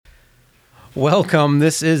Welcome.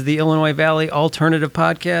 This is the Illinois Valley Alternative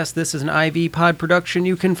Podcast. This is an IV Pod production.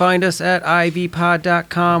 You can find us at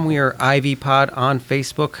ivpod.com. We are IV Pod on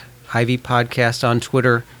Facebook, IV Podcast on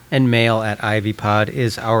Twitter, and mail at ivpod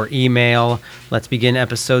is our email. Let's begin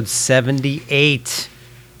episode 78,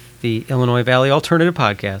 the Illinois Valley Alternative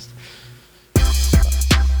Podcast.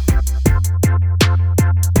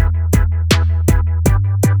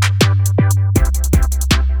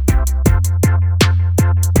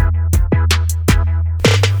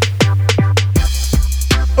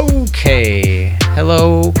 Okay.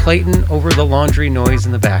 Hello, Clayton, over the laundry noise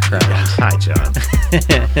in the background. Hi, John.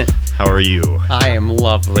 How are you? I am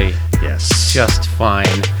lovely. Yes. Just fine.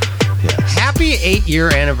 Yes. Happy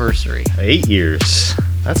 8-year anniversary. 8 years.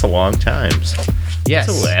 That's a long time. Yes.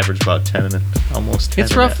 It's average about 10 and almost 10.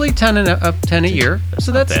 It's roughly 10 a year.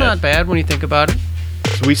 So that's not bad when you think about it.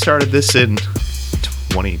 So we started this in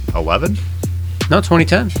 2011? No,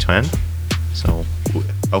 2010. 10? So,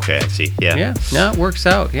 okay, I see. Yeah. Yeah. No, it works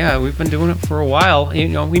out. Yeah, we've been doing it for a while. You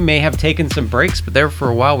know, we may have taken some breaks, but there for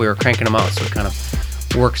a while we were cranking them out. So it kind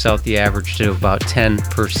of works out the average to about 10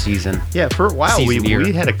 per season. Yeah, for a while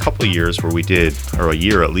we had a couple of years where we did, or a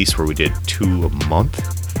year at least, where we did 2 a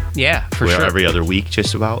month. Yeah, for sure. Every other week,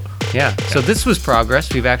 just about. Yeah. So this was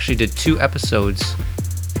progress. We've actually did 2 episodes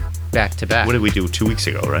back to back. What did we do 2 weeks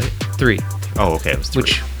ago, right? 3. Oh, okay. It was 3.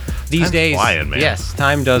 Which these Time's days, flying, man. Yes,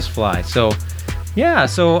 time does fly. So, yeah.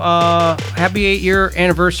 So, happy 8-year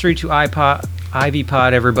anniversary to IV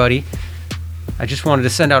Pod, everybody. I just wanted to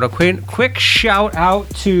send out a quick shout out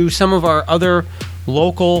to some of our other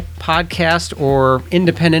local podcast or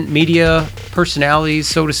independent media personalities,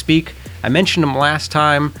 so to speak. I mentioned them last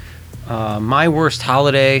time. My Worst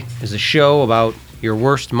Holiday is a show about your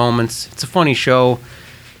worst moments. It's a funny show,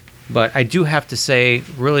 but I do have to say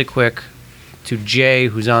really quick to Jay,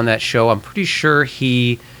 who's on that show, I'm pretty sure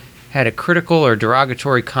he had a critical or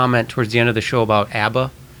derogatory comment towards the end of the show about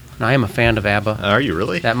ABBA. And I am a fan of ABBA. Are you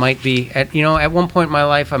really? That might be, at one point in my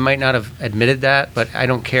life, I might not have admitted that, but I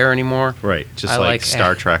don't care anymore. Right, just like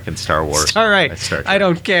Star Trek and Star Wars. All right, I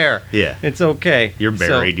don't care. Yeah. It's okay. You're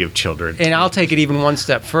married, you have children. And I'll take it even one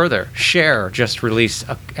step further. Cher just released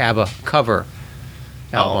a ABBA cover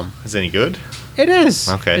album. Is it any good? It is.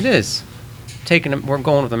 Okay. It is. We're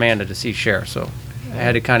going with Amanda to see Cher, so I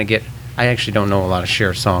had to kind of I actually don't know a lot of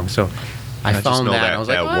Cher songs, so I found that. And I was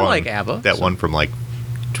like, I like ABBA. That one from like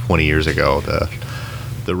 20 years ago,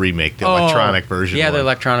 the remake, the electronic version. Yeah, the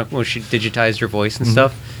electronic when she digitized her voice and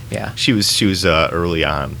stuff. Yeah, she was early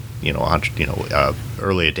on,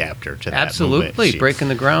 early adapter to that. Absolutely, breaking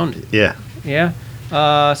the ground. Yeah.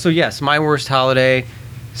 Yeah. So yes, My Worst Holiday,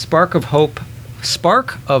 Spark of Hope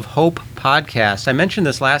podcast. I mentioned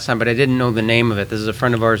this last time, but I didn't know the name of it. This is a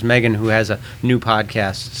friend of ours, Megan, who has a new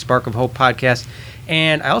podcast, Spark of Hope podcast.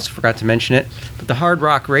 And I also forgot to mention it, but the Hard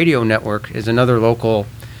Rock Radio Network is another local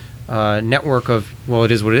network of, well,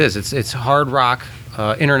 it is what it is. It's Hard Rock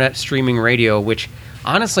internet streaming radio, which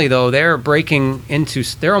honestly, though, they're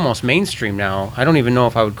almost mainstream now. I don't even know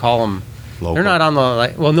if I would call them local. They're not on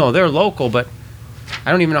the, they're local, but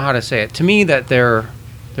I don't even know how to say it. To me, that they're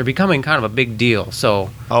becoming kind of a big deal. So.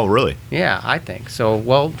 Oh, really? Yeah, I think so.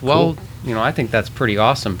 Cool. I think that's pretty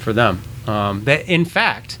awesome for them. In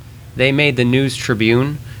fact, they made the News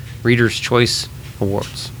Tribune Reader's Choice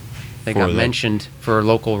Awards. They got mentioned for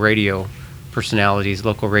local radio personalities,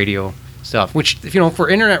 local radio stuff, which, for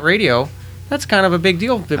internet radio, that's kind of a big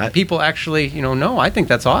deal. People actually, know. I think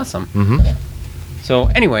that's awesome. Mm-hmm. So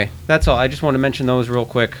anyway, that's all. I just want to mention those real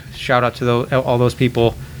quick. Shout out to all those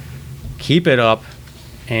people. Keep it up.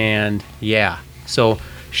 And yeah, so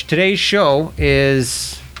today's show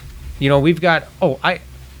is, we've got, I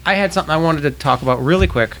had something I wanted to talk about really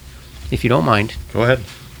quick, if you don't mind. Go ahead.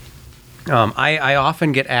 I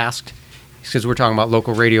often get asked, because we're talking about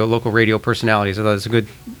local radio personalities, so that's a good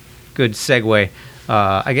segue.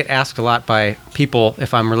 I get asked a lot by people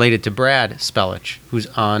if I'm related to Brad Spellich, who's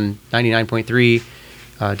on 99.3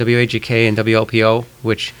 WAGK and WLPO,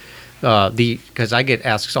 which because I get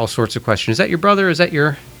asked all sorts of questions. Is that your brother? Is that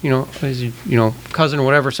your cousin or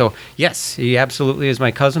whatever? So yes, he absolutely is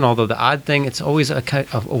my cousin. Although the odd thing, it's always a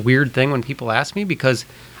weird thing when people ask me because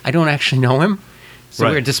I don't actually know him. So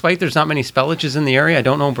weird. Despite there's not many Spelliches in the area, I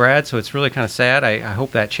don't know Brad, so it's really kind of sad. I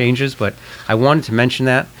hope that changes, but I wanted to mention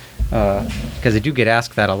that because I do get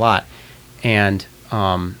asked that a lot, and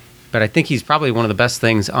but I think he's probably one of the best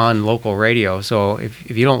things on local radio. So if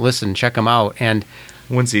you don't listen, check him out. And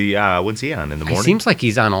when's he on in the morning? It seems like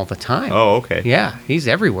he's on all the time. Oh, okay. Yeah, he's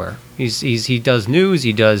everywhere. He does news.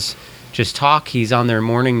 He does just talk. He's on their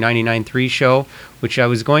morning 99.3 show, which I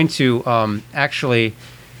was going to actually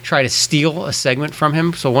try to steal a segment from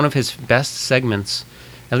him. So one of his best segments,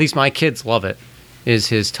 at least my kids love it, is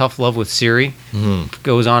his Tough Love with Siri.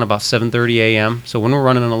 Goes on about 7:30 a.m. So when we're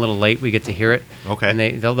running a little late, we get to hear it. Okay.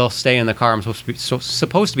 And they'll stay in the car. I'm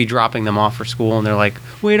supposed to be dropping them off for school, and they're like,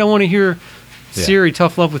 "Wait, I want to hear Siri,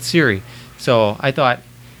 Tough Love with Siri." So I thought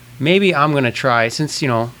maybe I'm going to try, since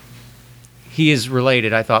he is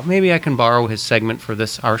related. I thought maybe I can borrow his segment for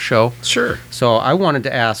our show. Sure. So I wanted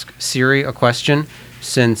to ask Siri a question,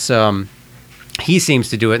 since he seems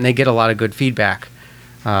to do it, and they get a lot of good feedback.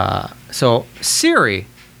 So Siri,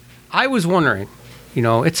 I was wondering,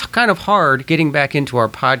 it's kind of hard getting back into our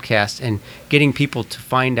podcast and getting people to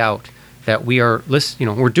find out that we are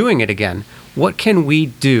we're doing it again. What can we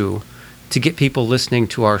do to get people listening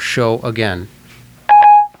to our show again?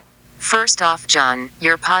 First off, John,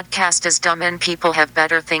 your podcast is dumb and people have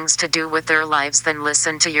better things to do with their lives than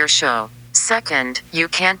listen to your show. Second, you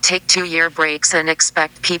can't take 2-year breaks and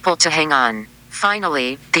expect people to hang on.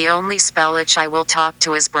 Finally, the only spellage I will talk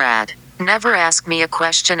to is Brad. Never ask me a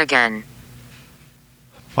question again.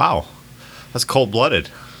 Wow. That's cold-blooded.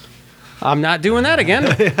 I'm not doing that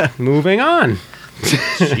again. Moving on.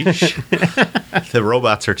 Sheesh. The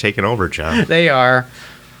robots are taking over, John. They are.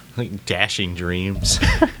 Like dashing dreams.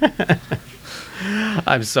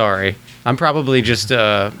 I'm sorry. I'm probably just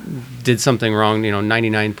did something wrong.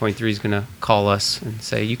 99.3 is going to call us and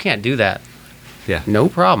say, you can't do that. Yeah. No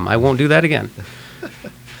problem. I won't do that again.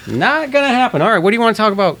 Not going to happen. All right. What do you want to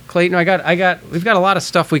talk about, Clayton? We've got a lot of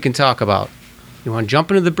stuff we can talk about. You want to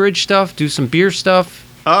jump into the bridge stuff? Do some beer stuff?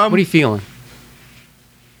 What are you feeling?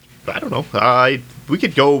 I don't know. We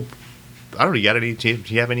could go. I don't know. Do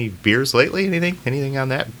you have any beers lately? Anything on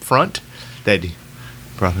that front that you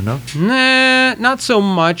probably know? Nah, not so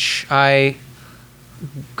much. I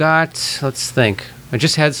got. Let's think. I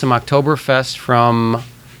just had some Oktoberfest from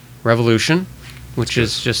Revolution, which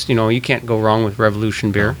is just you can't go wrong with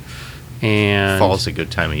Revolution beer. And fall's a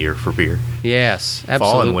good time of year for beer. Yes, absolutely.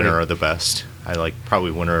 Fall and winter are the best. I like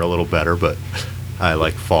probably winter a little better, but I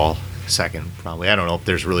like fall second probably. I don't know if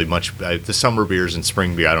there's really much the summer beers and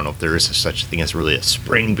spring beer. I don't know if there is such a thing as really a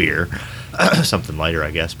spring beer. Something lighter,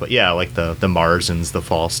 I guess. But yeah, I like the Marzens, the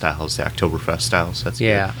fall styles, the Oktoberfest styles. That's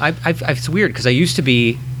good. It's weird because I used to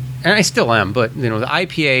be, and I still am, but the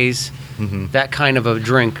IPAs, that kind of a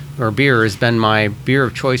drink or beer has been my beer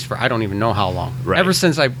of choice for I don't even know how long. Right. Ever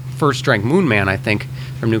since I first drank Moon Man, I think,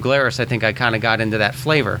 from New Glarus, I think I kind of got into that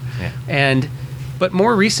flavor. Yeah. But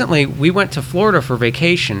more recently, we went to Florida for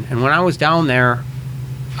vacation, and when I was down there,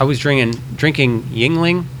 I was drinking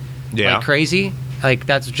Yuengling like crazy. Like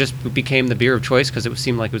that's just became the beer of choice because it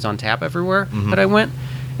seemed like it was on tap everywhere that I went.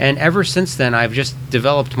 And ever since then, I've just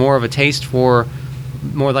developed more of a taste for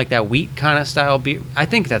more like that wheat kind of style beer. I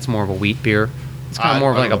think that's more of a wheat beer. It's kind of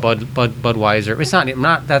more of like a Budweiser. It's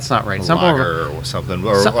not. That's not right. It's not lager or something,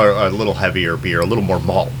 or a little heavier beer, a little more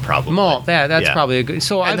malt, probably. Malt. That's probably a good.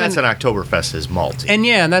 So and that's an Oktoberfest is malt. And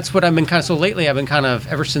and that's what I've been kind of. So lately, I've been kind of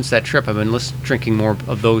ever since that trip, I've been drinking more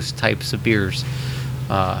of those types of beers.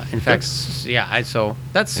 In fact, So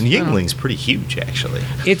that's and Yuengling's pretty huge, actually.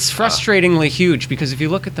 It's frustratingly huge because if you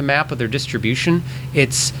look at the map of their distribution,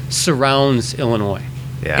 it surrounds Illinois.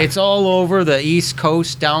 Yeah. It's all over the East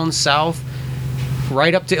Coast, down south,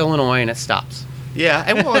 right up to Illinois, and it stops. Yeah,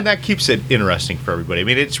 and that keeps it interesting for everybody. I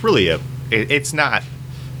mean, it's really it's not.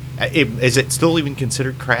 Is it still even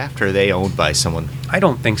considered craft, or are they owned by someone? I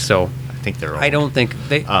don't think so. I think they're owned. I don't think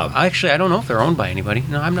they. Actually, I don't know if they're owned by anybody.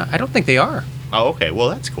 No, I'm not. I don't think they are. Oh, okay. Well,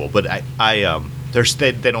 that's cool. But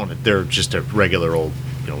they don't. They're just a regular old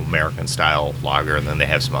American style lager, and then they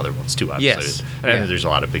have some other ones too. Obviously. Yes. And there's a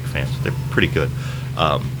lot of big fans. They're pretty good.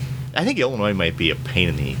 I think Illinois might be a pain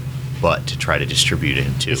in the butt to try to distribute it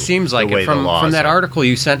into. It seems like it from that article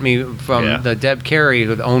you sent me from the Deb Carey,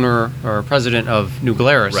 the owner or president of New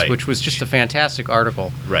Glarus, which was just a fantastic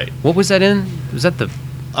article. Right. What was that in? Was that the?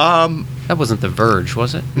 That wasn't The Verge,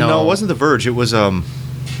 was it? No, it wasn't The Verge. It was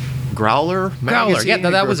Growler magazine. Yeah,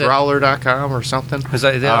 that was Growler.com or something. Because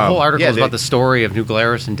the whole article was about the story of New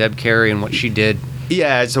Glarus and Deb Carey and what she did.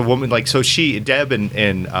 Yeah, it's a woman Deb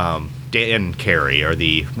and Dan Carey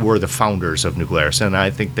were the founders of New Glarus, and I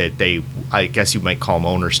think that I guess you might call them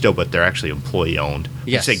owners still, but they're actually employee owned.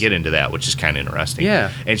 Yes, they get into that, which is kind of interesting.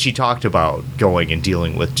 Yeah, and she talked about going and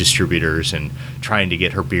dealing with distributors and trying to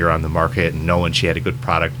get her beer on the market, and knowing she had a good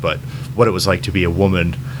product, but what it was like to be a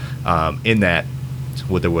woman in that.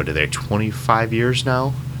 What are they? 25 years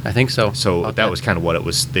now. I think so. So that was kind of what it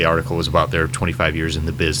was. The article was about their 25 years in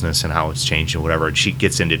the business and how it's changed and whatever. And she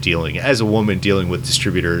gets into dealing as a woman, dealing with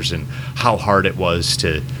distributors and how hard it was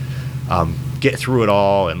to get through it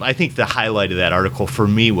all. And I think the highlight of that article for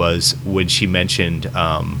me was when she mentioned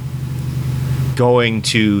going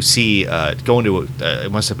to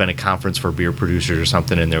it must have been a conference for beer producers or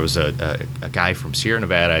something, and there was a guy from Sierra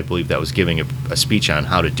Nevada, I believe, that was giving a speech on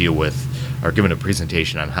how to deal with, or giving a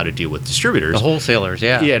presentation on how to deal with distributors. The wholesalers,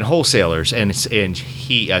 yeah. Yeah, and wholesalers. And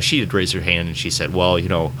she had raised her hand and she said, well,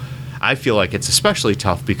 I feel like it's especially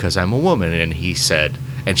tough because I'm a woman. And he said,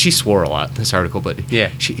 and she swore a lot in this article, but yeah.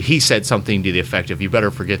 He said something to the effect of, you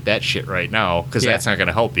better forget that shit right now because that's not going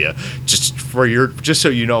to help you. Just so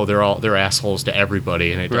you know, they're assholes to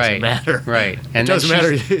everybody, and it doesn't matter. Right. And it doesn't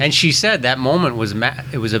matter. And she said that moment was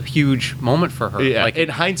it was a huge moment for her. Yeah, like, in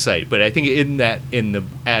hindsight, but I think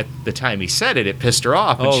at the time he said it pissed her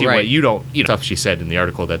off, and she right. went, stuff she said in the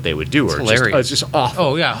article that they would do, or hilarious. It's just awful.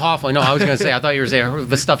 Oh yeah, awful. No, I was going to say, I thought you were saying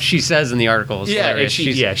the stuff she says in the article is hilarious.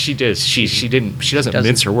 And she does. She doesn't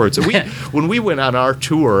mince her words. When we went on our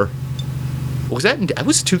tour, was that? It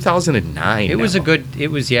was 2009. It was almost it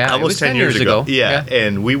was 10 years ago. Yeah,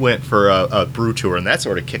 and we went for a brew tour, and that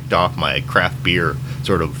sort of kicked off my craft beer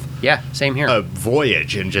sort of same here.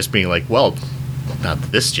 Voyage, and just being like, well, now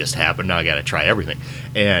that this just happened, now I got to try everything.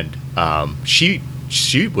 And she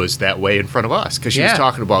was that way in front of us because she was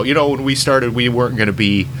talking about, when we started, we weren't going to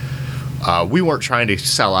be. We weren't trying to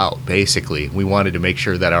sell out, basically. We wanted to make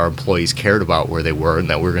sure that our employees cared about where they were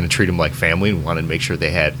and that we were going to treat them like family. We wanted to make sure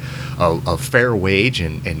they had a fair wage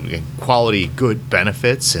and quality, good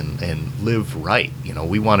benefits and live right.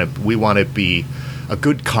 We want to be a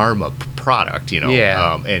good karma product,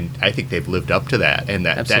 Yeah. And I think they've lived up to that. And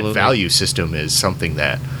that value system is something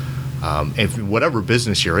that if whatever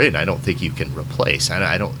business you're in, I don't think you can replace.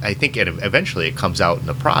 I think eventually it comes out in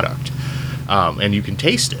the product. And you can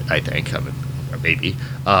taste it, I think. Maybe.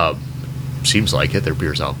 Seems like it. Their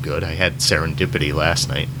beer's out good. I had Serendipity last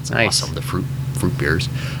night. It's nice. Awesome, the fruit beers.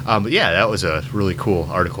 But yeah, that was a really cool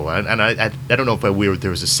article. And I don't know if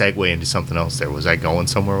there was a segue into something else there. Was I going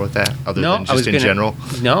somewhere with that? Than just in general?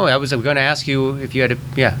 No, I was going to ask you if you had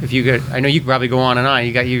I know you could probably go on and on.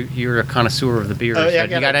 You're a connoisseur of the beers. I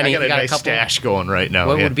got a nice stash going right now.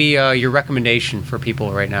 What would be your recommendation for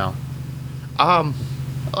people right now?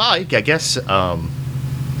 I guess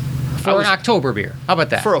for an October beer. How about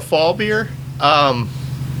that? For a fall beer,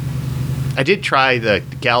 I did try the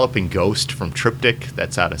Galloping Ghost from Triptych.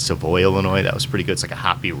 That's out of Savoy, Illinois. That was pretty good. It's like a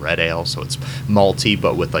hoppy red ale, so it's malty,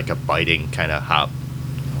 but with like a biting kind of hop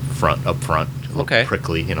up front. A little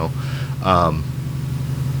prickly,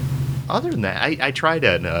 Other than that, I tried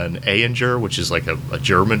an Ayinger, which is like a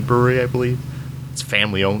German brewery, I believe. It's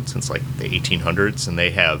family owned since like the 1800s, and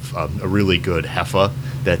they have a really good Heffa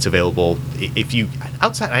that's available. If you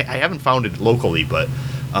outside, I haven't found it locally, but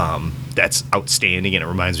that's outstanding. And it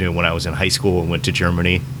reminds me of when I was in high school and went to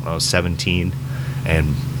Germany when I was 17,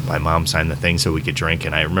 and my mom signed the thing so we could drink.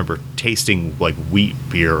 And I remember tasting like wheat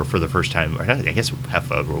beer for the first time, or I guess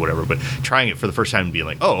Heffa or whatever, but trying it for the first time and being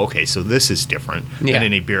like, oh, okay, so this is different than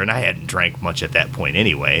any beer. And I hadn't drank much at that point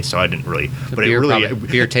anyway, so I didn't really. But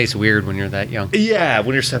beer tastes weird when you're that young. Yeah,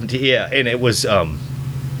 when you're 17. Yeah, and it was.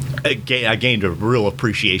 I gained a real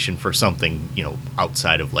appreciation for something,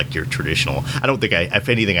 outside of like your traditional. I don't think if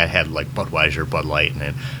anything, I had like Budweiser, Bud Light, and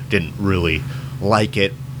I didn't really like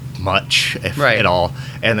it much at all.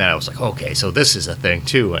 And then I was like, okay, so this is a thing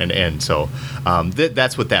too. And so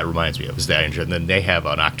that's what that reminds me of, is that. And then they have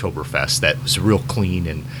an Oktoberfest that was real clean,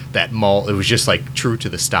 and that malt, it was just like true to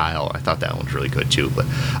the style. I thought that one was really good too. But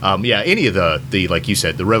any of the like you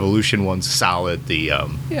said, the Revolution one's solid. I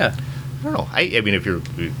don't know. I mean, if you're.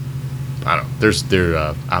 I don't know. There's their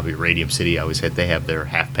obviously Radium City. I always hit. They have their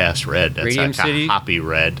Half Past Red. That's Radium like City. A hoppy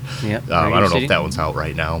red. Yeah. I don't know if that one's out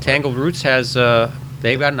right now. Tangled Roots has.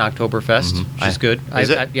 They've got an Oktoberfest, which is good.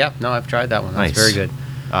 Is it? I've tried that one. That's Nice. very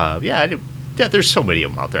good. There's so many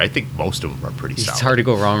of them out there. I think most of them are pretty solid. It's hard to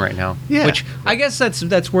go wrong right now. Yeah. Which I guess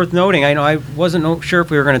that's worth noting. I know I wasn't sure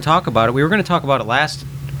if we were going to talk about it. We were going to talk about it last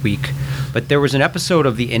week, but there was an episode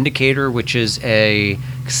of The Indicator, which is a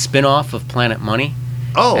spin-off of Planet Money.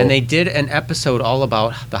 Oh. And they did an episode all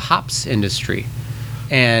about the hops industry.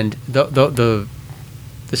 And the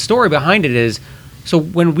story behind it is, so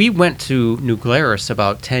when we went to New Glarus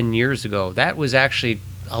about 10 years ago, that was actually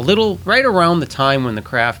a little right around the time when the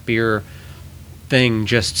craft beer thing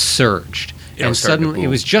just surged. And suddenly it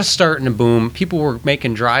was just starting to boom. People were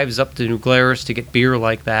making drives up to New Glarus to get beer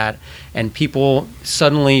like that. And people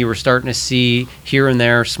suddenly were starting to see here and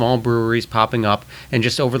there small breweries popping up. And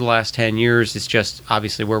just over the last 10 years, it's just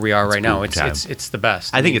obviously where we are right now. It's the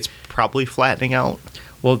best. I think it's probably flattening out.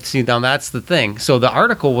 Well, see, now that's the thing. So the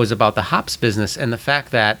article was about the hops business and the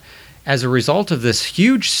fact that as a result of this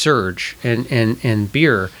huge surge in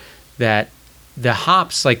beer, that the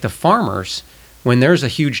hops, like the farmers, when there's a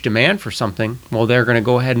huge demand for something, well, they're going to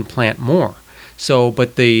go ahead and plant more. So,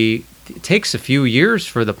 but it takes a few years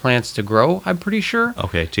for the plants to grow, I'm pretty sure.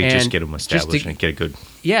 Okay, to And just get them just established to- and get a good.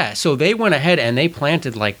 Yeah, so they went ahead and they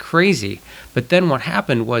planted like crazy. But then what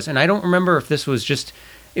happened was, and I don't remember if this was just,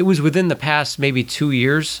 it was within the past maybe 2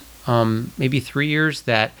 years, maybe 3 years,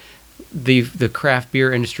 that the craft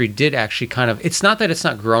beer industry did actually kind of, it's not that it's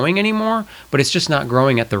not growing anymore, but it's just not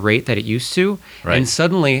growing at the rate that it used to. Right. And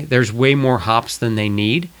suddenly there's way more hops than they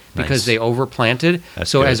need because Nice. they overplanted. That's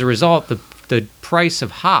So good. as a result, the price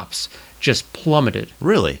of hops just plummeted.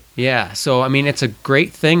 Really? Yeah, so I mean, it's a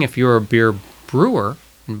great thing if you're a beer brewer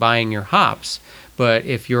and buying your hops, but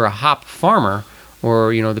if you're a hop farmer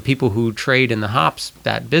or the people who trade in the hops,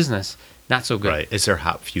 that business, not so good. Right. Is there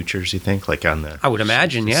hop futures, you think, like on the? I would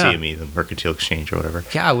imagine, yeah. CME, the Mercantile Exchange or whatever.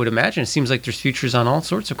 Yeah, I would imagine. It seems like there's futures on all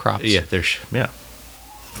sorts of crops. Yeah, yeah.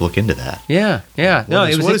 Look into that. Yeah, yeah. No,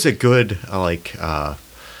 What it was is a good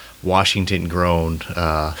Washington grown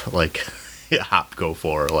hop go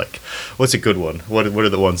for? Like, what's a good one? What are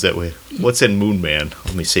the ones that what's in Moon Man?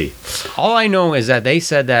 Let me see. all I know is that they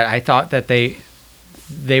said that I thought that they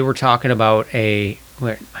were talking about I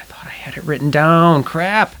thought I had it written down.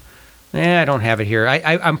 Crap. I don't have it here.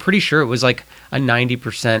 I'm pretty sure it was like a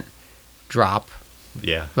 90% drop.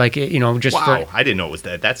 Yeah. Like, just Wow, for, I didn't know it was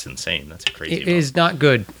that. That's insane. That's a crazy. it is not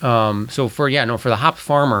good. So for the hop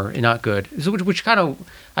farmer, not good. So which kind of,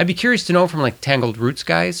 I'd be curious to know from like Tangled Roots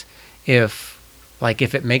guys if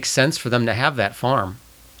it makes sense for them to have that farm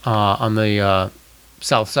on the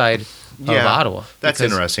south side of Ottawa. That's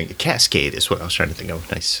Because- interesting. Cascade is what I was trying to think of.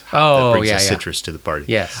 Nice. Oh, that brings yeah, the yeah. citrus to the party.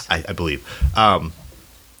 Yes. I believe.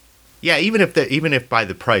 Yeah, even if by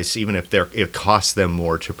the price, even if it costs them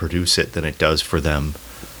more to produce it than it does for them.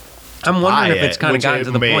 I'm wondering if it's kind of which gotten to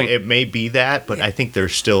the point. It may be that, but I think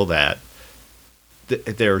there's still that.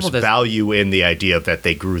 There's Well, there's- value in the idea that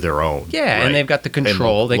they grew their own. Yeah, right? and they've got the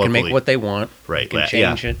control. They can make locally- what they want. Right. They can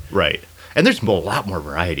change it. Right. And there's a lot more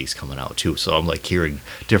varieties coming out too. So I'm like hearing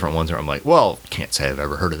different ones where I'm like, well, can't say I've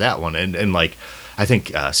ever heard of that one. And like, I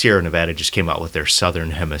think Sierra Nevada just came out with their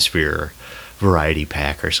Southern Hemisphere variety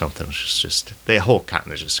pack or something. It's just the whole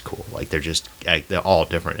continent is just cool. Like they're all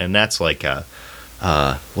different. And that's like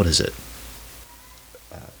what is it?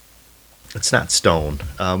 It's not Stone.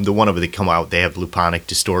 The one over they come out, they have Luponic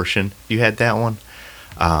Distortion. You had that one?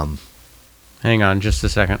 Hang on just a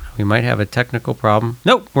second. We might have a technical problem.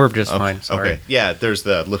 Nope, we're just fine. Sorry. Okay. Yeah, there's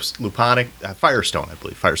the Luponic Firestone, I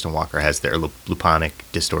believe. Firestone Walker has their Luponic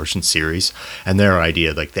Distortion series, and their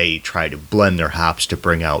idea, like they try to blend their hops to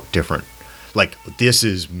bring out different, like this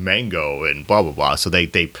is mango and blah blah blah. So they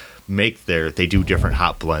do different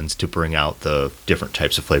hop blends to bring out the different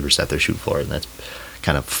types of flavors that they shoot for, and that's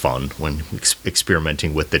kind of fun when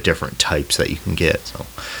experimenting with the different types that you can get. So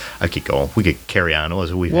I could go. We could carry on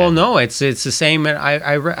as we. Well, no, it's the same.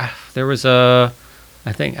 There was a,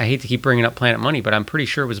 I think I hate to keep bringing up Planet Money, but I'm pretty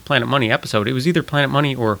sure it was a Planet Money episode. It was either Planet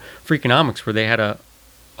Money or Freakonomics where they had a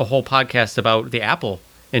whole podcast about the Apple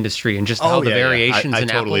industry and just how the variations I in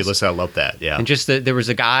totally apples. listen. I love that. Yeah. And just there was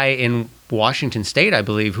a guy in Washington State, I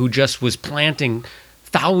believe, who just was planting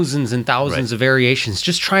thousands and thousands Right. of variations,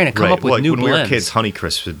 just trying to come up with Like new when blends. we were kids,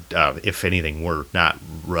 Honeycrisp, if anything, were not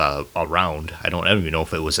around. I don't even know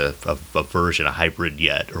if it was a version, a hybrid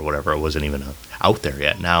yet, or whatever. It wasn't even out there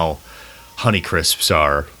yet. Now, Honeycrisps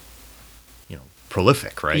are,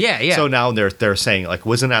 prolific, right? Yeah, yeah. So now they're saying, like,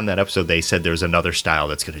 wasn't on that episode they said there's another style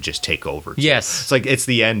that's going to just take over. too. Yes. It's like it's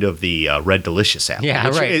the end of the Red Delicious apple. Yeah,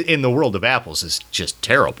 which right. In the world of apples is just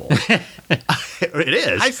terrible. It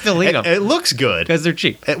is. I still eat 'em. It looks good. because they're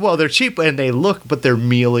cheap. Well, they're cheap and they look, but they're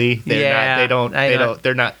mealy. They're Yeah,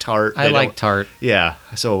 they're not tart. I They like don't- tart. Yeah.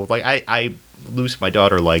 So like my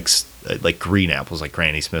daughter likes like green apples, like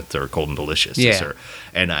Granny Smith or Golden Delicious. Yeah.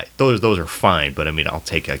 And those are fine, but I mean, I'll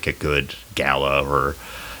take like a good Gala or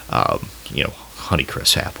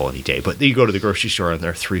Honeycrisp apple any day. But you go to the grocery store and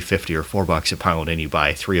they're $3.50 or $4 a pound, and you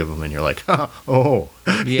buy 3 of them, and you're like, oh,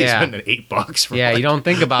 Yeah. you're spending $8 for Yeah, like, you don't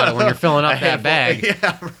think about it when you're filling up a that handful- bag.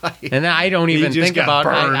 Yeah, right. And then I don't You even just think got about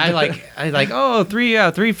burned. I like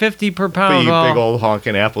 $3.50 per But pound. you Well, big old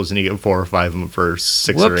honking apples, and you get 4 or 5 of them for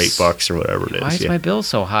 $6 or Whoops. $8 or whatever it is. why is yeah. my bill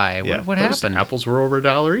so high? Yeah. What Those happened? Apples were over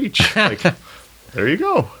 $1 each. Like, there you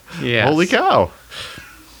go. Yes. Holy cow!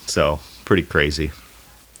 So pretty crazy.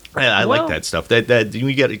 I Well- like that stuff. That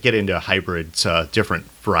you get into hybrids, different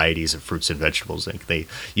varieties of fruits and vegetables. Like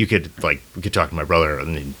we could talk to my brother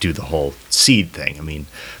and then do the whole seed thing. I mean,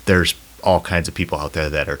 there's all kinds of people out there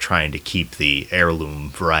that are trying to keep the heirloom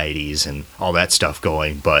varieties and all that stuff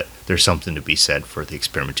going, but there's something to be said for the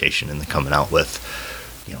experimentation and the coming out with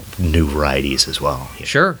new varieties as well.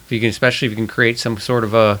 Sure, if you can, especially if you can create some sort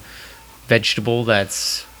of a vegetable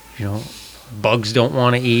that's bugs don't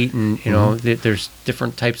want to eat, and there's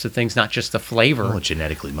different types of things, not just the flavor. Oh,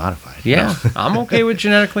 genetically modified. Yeah, No. I'm okay with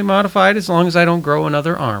genetically modified as long as I don't grow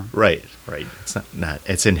another arm. Right. It's not.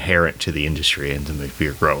 It's inherent to the industry and to the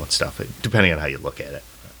beer grow and stuff, depending on how you look at it.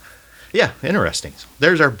 Yeah, interesting.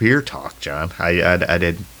 There's our beer talk, John. I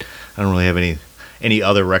don't really have any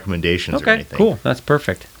other recommendations or Okay, anything. cool. That's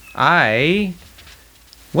perfect.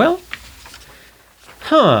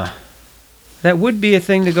 That would be a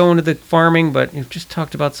thing to go into the farming, but you've just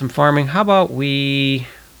talked about some farming. How about you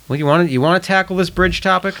want to tackle this bridge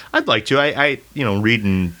topic? I'd like to. I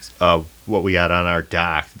reading what we got on our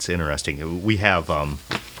dock. It's interesting. We have a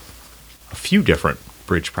few different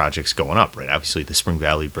bridge projects going up, right? Obviously, the Spring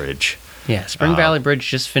Valley Bridge. Yeah, Spring Valley Bridge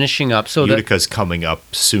just finishing up. So Utica's coming up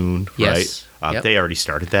soon, Yes. right? Yep. They already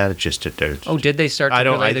started that. It's just that they're. Oh, did they start? I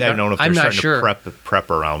don't know if I'm they're not starting sure. to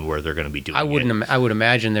prep around where they're going to be doing. I would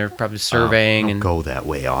imagine they're probably surveying I don't and. go that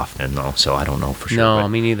way often though, so I don't know for sure. No, but,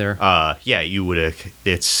 me neither. yeah, you would have.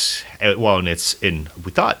 It's and it's in.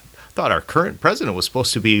 We thought our current president was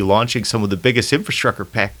supposed to be launching some of the biggest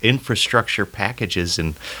infrastructure packages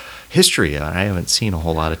in history. I haven't seen a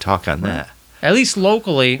whole lot of talk on that. At least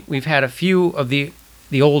locally, we've had a few of the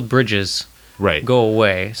old bridges Right. go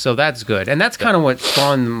away, so that's good. And that's kind of what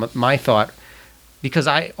spawned my thought, because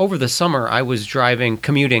over the summer I was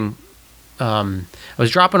commuting. I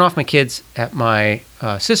was dropping off my kids at my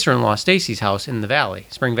sister-in-law Stacy's house in the valley,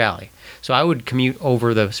 Spring Valley. So I would commute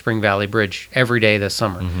over the Spring Valley Bridge every day this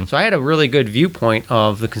summer. So I had a really good viewpoint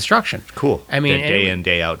of the construction. Cool. I mean, day in,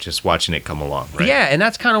 day out, just watching it come along, right? Yeah, and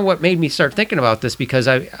that's kind of what made me start thinking about this, because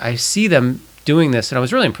I see them doing this, and I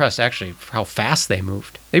was really impressed actually for how fast they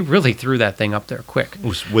moved. They really threw that thing up there quick. It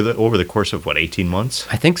was over the course of 18 months?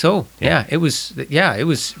 I think so. Yeah, it was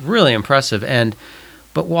really impressive.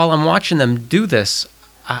 But while I'm watching them do this,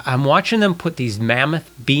 I'm watching them put these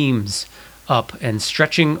mammoth beams up and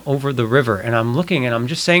stretching over the river, and I'm looking and I'm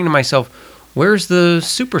just saying to myself, where's the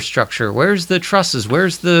superstructure? Where's the trusses?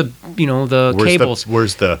 Where's the cables?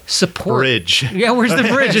 Where's the support bridge? Yeah, where's the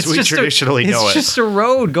bridge? As we traditionally know it. It's just a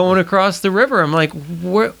road going across the river. I'm like,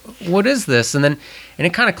 what is this? And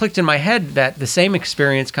it kind of clicked in my head that the same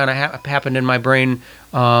experience kind of happened in my brain.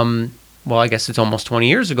 Well, I guess it's almost 20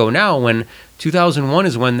 years ago now, when 2001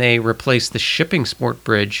 is when they replaced the Shipping Sport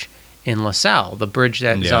Bridge in LaSalle, the bridge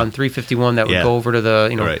that is on 351 that would go over to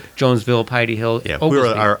the Right. Jonesville, Piety Hill. Yeah,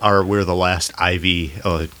 Oglesby. we're the last Ivy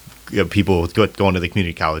people going to the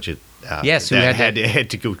community college. Yes, who that had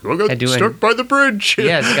to go. Got stuck by the bridge.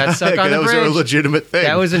 Yes, got stuck on the that bridge. That was a legitimate thing.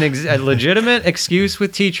 That was a legitimate excuse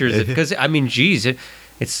with teachers, because I mean, geez,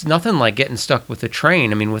 it's nothing like getting stuck with a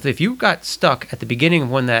train. I mean, if you got stuck at the beginning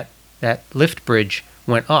of when that lift bridge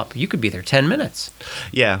went up, you could be there 10 minutes.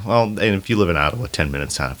 Yeah, well, and if you live in Ottawa, 10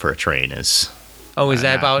 minutes for a train is. Oh, is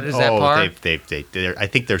that par? I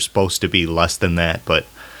think they're supposed to be less than that, but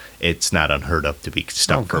it's not unheard of to be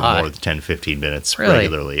stuck for more than 10, 15 minutes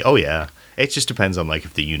regularly. Oh, yeah. It just depends on like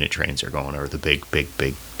if the unit trains are going or the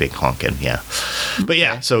big honking. Yeah. But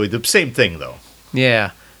yeah, so the same thing though.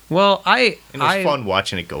 Yeah. Well, it was fun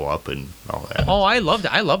watching it go up and all that. Oh, I loved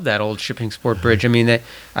it. I loved that old Shipping Sport Bridge. I mean, a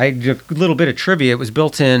little bit of trivia. It was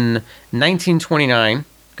built in 1929,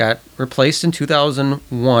 got replaced in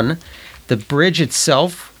 2001. The bridge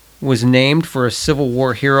itself was named for a Civil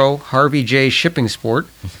War hero, Harvey J. Shipping Sport,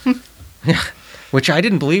 which I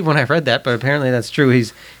didn't believe when I read that, but apparently that's true. He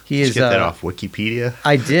Did is. you get that off Wikipedia?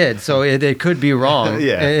 I did, so it could be wrong.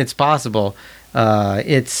 Yeah. It's possible.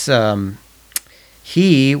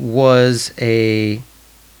 He was a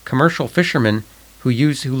commercial fisherman who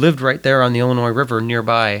lived right there on the Illinois River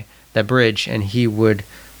nearby that bridge, and he was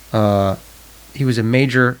a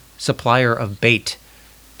major supplier of bait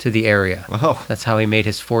to the area. Oh. That's how he made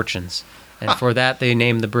his fortunes, and for that they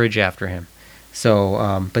named the bridge after him.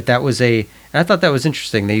 So, but that was and I thought that was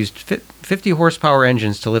interesting. They used 50 horsepower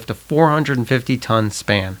engines to lift a 450-ton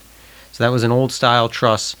span. So that was an old-style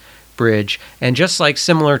truss bridge, and just like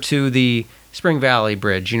similar to the Spring Valley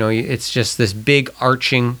Bridge, it's just this big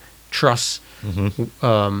arching truss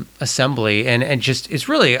assembly, and just it's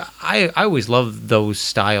really I always love those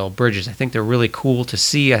style bridges. I think they're really cool to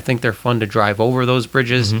see. I think they're fun to drive over those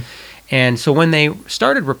bridges. And so when they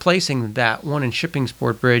started replacing that one in Shipping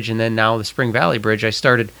Sport Bridge and then now the Spring Valley Bridge, I was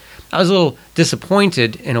a little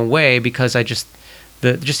disappointed in a way, because just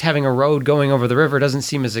having a road going over the river doesn't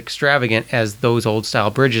seem as extravagant as those old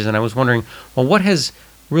style bridges. And I was wondering, well, what has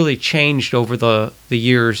really changed over the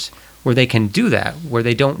years where they can do that, where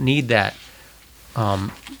they don't need that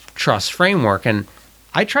truss framework? And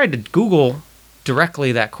I tried to Google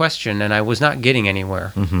directly that question, and I was not getting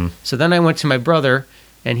anywhere. So then I went to my brother,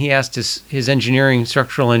 and he asked his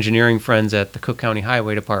structural engineering friends at the Cook County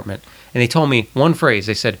Highway Department, and they told me one phrase.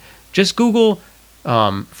 They said, just Google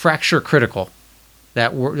fracture critical,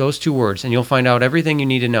 those two words, and you'll find out everything you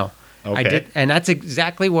need to know. Okay. I did, and that's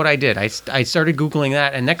exactly what I did. I started Googling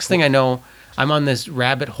that, and next thing I know, I'm on this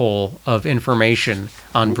rabbit hole of information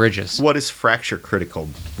on bridges. What is fracture critical?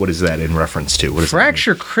 What is that in reference to? What is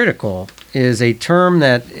Fracture critical is a term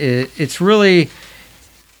that it's really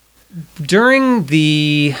during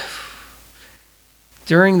the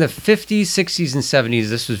 50s, 60s, and 70s.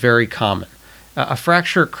 This was very common. A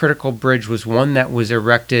fracture critical bridge was one that was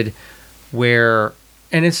erected where,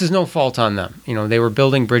 and this is no fault on them. They were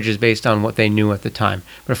building bridges based on what they knew at the time.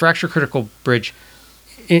 But a fracture critical bridge,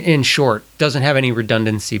 in short, doesn't have any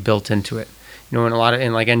redundancy built into it.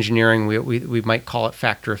 In like engineering, we might call it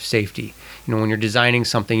factor of safety. When you're designing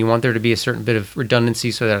something, you want there to be a certain bit of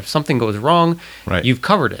redundancy so that if something goes wrong, Right. you've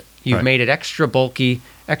covered it. You've Right. made it extra bulky,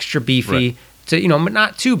 extra beefy. Right. But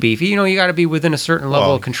not too beefy. You got to be within a certain level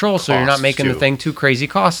Well, of control, so you're not cost, making the too. thing too crazy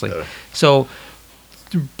costly. Yeah. So,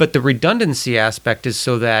 but the redundancy aspect is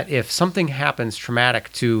so that if something happens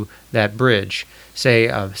traumatic to that bridge, say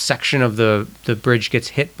a section of the bridge gets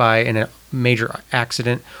hit by in a major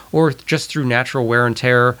accident, or just through natural wear and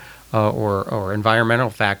tear or environmental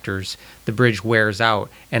factors, the bridge wears out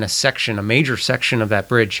and a major section of that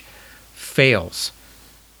bridge fails.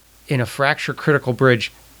 In a fracture critical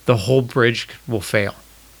bridge, the whole bridge will fail.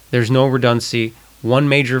 There's no redundancy. One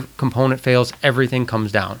major component fails, everything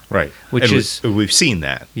comes down. Right. Which And is we've seen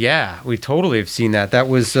that. yeah, we totally have seen that. That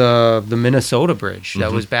was the Minnesota bridge.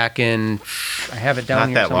 That was back in. I have it down Not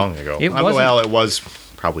here. that somewhere. long ago. It wasn't. Well, it was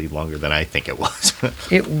probably longer than I think it was.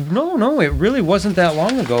 No, it really wasn't that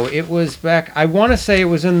long ago. It was back. I want to say it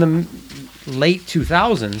was in the late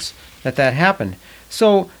 2000s that happened.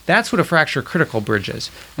 So that's what a fracture critical bridge is.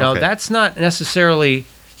 Now Okay. that's not necessarily.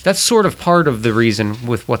 That's sort of part of the reason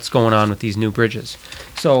with what's going on with these new bridges.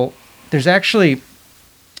 So there's actually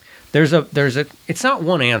there's a it's not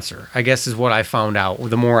one answer, I guess, is what I found out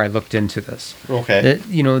the more I looked into this. Okay.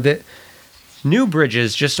 The new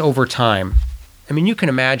bridges just over time. I mean, you can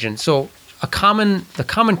imagine. So the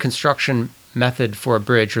common construction method for a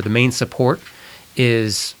bridge, or the main support,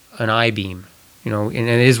 is an I-beam. And it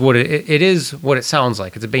is what it is what it sounds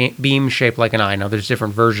like. It's a beam shaped like an eye. Now there's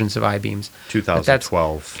different versions of I-beams. But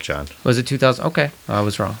 2012, John. Was it 2000? Okay, I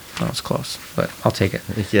was wrong. I was close, but I'll take it.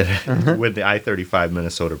 Yeah. With the I-35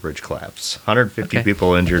 Minnesota bridge collapse. 150 Okay.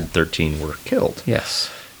 people injured, 13 were killed. Yes.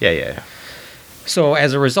 Yeah. So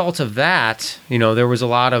as a result of that, there was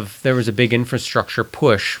a big infrastructure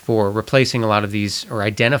push for replacing a lot of these, or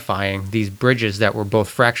identifying these bridges that were both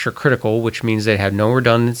fracture critical, which means they had no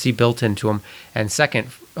redundancy built into them, and second,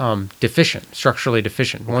 structurally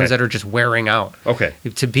deficient, ones Okay. that are just wearing out. Okay.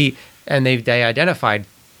 And they identified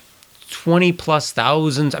 20 plus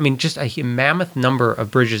thousands. I mean, just a mammoth number of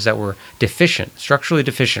bridges that were deficient, structurally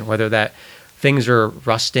deficient, whether that things are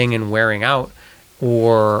rusting and wearing out,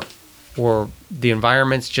 or the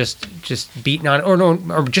environment's just beaten on,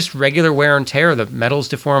 or just regular wear and tear. The metal's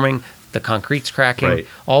deforming, the concrete's cracking, Right.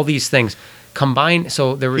 all these things combined.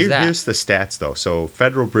 So there was that. Here's the stats, though. So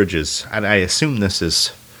federal bridges, and I assume this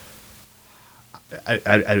is,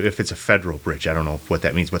 if it's a federal bridge, I don't know what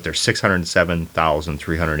that means, but there's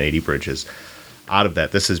 607,380 bridges. Out of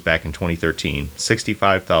that, this is back in 2013,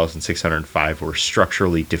 65,605 were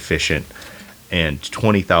structurally deficient, and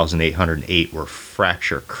 20,808 were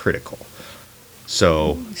fracture critical.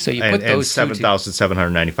 So you and, put and those two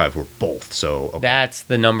 7,795 were both. So okay. That's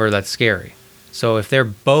the number that's scary. So if they're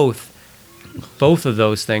both of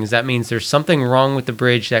those things, that means there's something wrong with the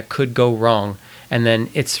bridge that could go wrong, and then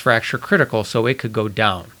it's fracture critical, so it could go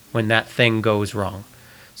down when that thing goes wrong.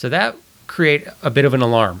 So that create a bit of an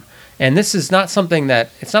alarm. And this is not something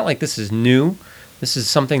it's not like this is new. This is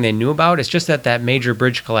something they knew about. It's just that major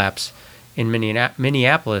bridge collapse in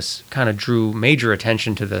Minneapolis kind of drew major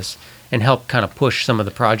attention to this and helped kind of push some of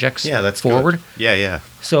the projects forward. Good. Yeah.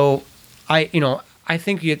 So I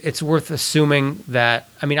think it's worth assuming that,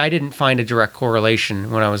 I didn't find a direct correlation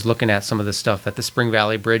when I was looking at some of the stuff that the Spring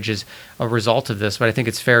Valley Bridge is a result of this, but I think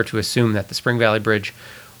it's fair to assume that the Spring Valley Bridge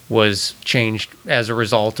was changed as a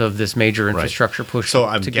result of this major infrastructure push So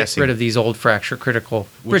I'm to guessing- get rid of these old fracture critical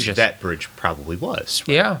Which bridges. that bridge probably was.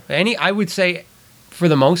 Right? Yeah, I would say, for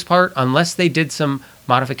the most part, unless they did some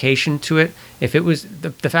modification to it, if it was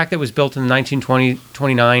the fact that it was built in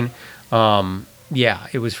 1929,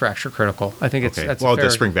 it was fracture critical. I think Okay. that's Well, fair.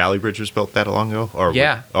 the Spring Valley Bridge was built that long ago? Or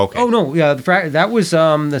Yeah. Okay. Oh no, yeah. That was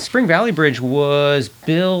the Spring Valley Bridge was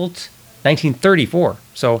built 1934.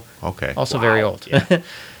 So Okay. also Wow. very old. Yeah.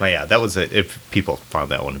 Well, yeah, that was if people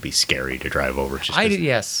found that one to be scary to drive over. Just I 'cause- did,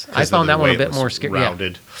 yes. I 'cause of found the that one way a it bit was more scary. Yeah.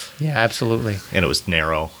 rounded, Yeah, absolutely. and it was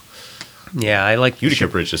narrow. Yeah, I like Utica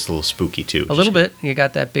Bridge is just a little spooky too. a little bit. You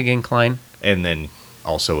got that big incline. And then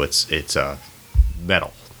also it's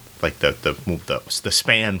metal, like the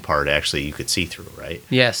span part actually you could see through, right?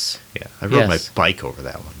 Yes. Yeah, I rode my Yes. bike over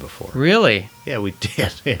that one before. Really? Yeah, we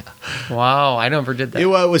did. Yeah. Wow, I never did that. It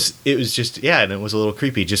was just and it was a little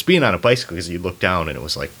creepy just being on a bicycle because you look down and it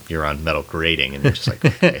was like you're on metal grating and you're just like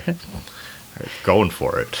okay, going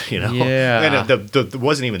for it, you know. Yeah. And it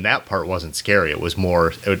wasn't even that part wasn't scary. It was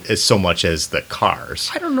more as so much as the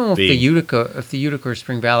cars. I don't know if the Utica or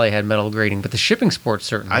Spring Valley had metal grating, but the shipping sports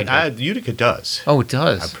certainly did. Utica does. Oh, it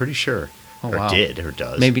does. I'm pretty sure. Oh, or wow. did or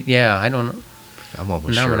does. Maybe, yeah, I don't know. I'm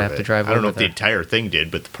almost Now I'm sure. gonna of have to it. drive I don't know over if the there. entire thing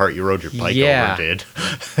did, but the part you rode your bike Yeah. over did.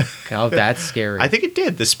 Oh, that's scary. I think it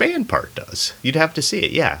did. The span part does. You'd have to see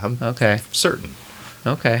it. Yeah, I'm Okay. certain.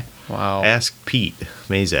 Okay. Wow. Ask Pete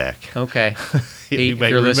Mazak. Okay. You Pete, might if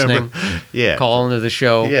you're remember. listening, Yeah. call into the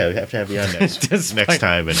show. Yeah, we have to have you on next Despite-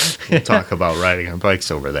 time, and we'll talk about riding on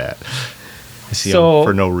bikes over that. I see So- them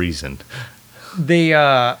for no reason.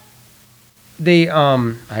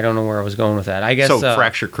 I don't know where I was going with that. I guess So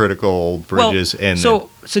fracture critical bridges and so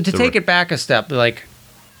to the- take it back a step, like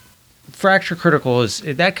fracture critical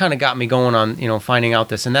that kind of got me going on, finding out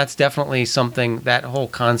this, and that's definitely something. That whole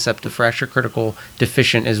concept of fracture critical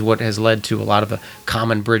deficient is what has led to a lot of the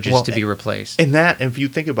common bridges Well, to be replaced. And that, if you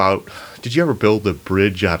think about, did you ever build a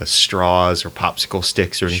bridge out of straws or popsicle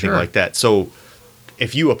sticks or anything Sure. like that? So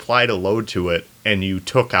if you applied a load to it and you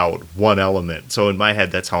took out one element, so in my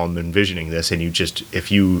head, that's how I'm envisioning this, and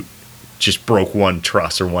if you just broke one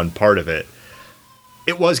truss or one part of it,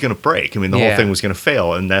 it was going to break. I mean, the whole Yeah. thing was going to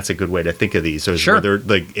fail, and that's a good way to think of these. Sure. Where they're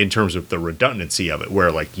like in terms of the redundancy of it,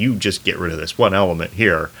 where like you just get rid of this one element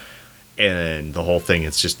here, and the whole thing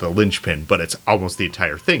it's just the linchpin, but it's almost the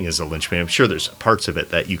entire thing is a linchpin. I'm sure there's parts of it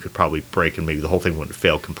that you could probably break, and maybe the whole thing wouldn't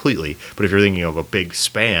fail completely. But if you're thinking of a big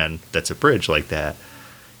span that's a bridge like that,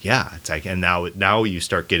 yeah, it's like, and now you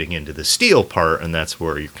start getting into the steel part, and that's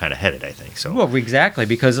where you're kind of headed, I think. So Well, exactly,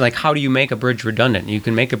 because like, how do you make a bridge redundant? You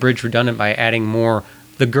can make a bridge redundant by adding more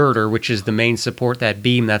the girder, which is the main support, that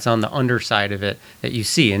beam that's on the underside of it that you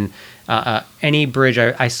see. And any bridge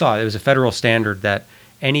I saw, it was a federal standard that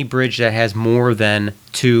any bridge that has more than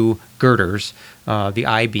 2 girders, the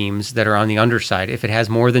I-beams that are on the underside, if it has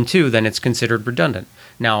more than 2, then it's considered redundant.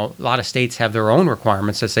 Now, a lot of states have their own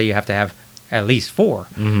requirements that say you have to have at least 4.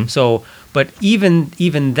 So, but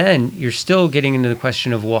even then, you're still getting into the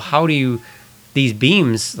question of, well, how do you, these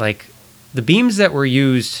beams, like the beams that were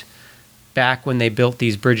used back when they built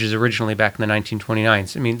these bridges originally back in the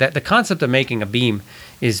 1929s. I mean, that the concept of making a beam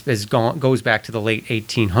goes back to the late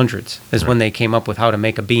 1800s. Is when they came up with how to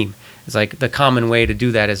make a beam. It's like the common way to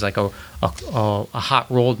do that is like a hot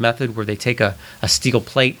rolled method where they take a steel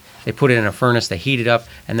plate, they put it in a furnace, they heat it up,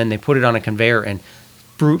 and then they put it on a conveyor and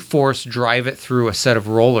brute force drive it through a set of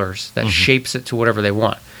rollers that shapes it to whatever they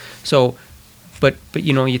want. So, but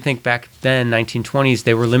you think back then, 1920s,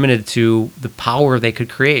 they were limited to the power they could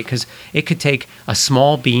create, because it could take a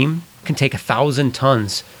small beam, can take 1,000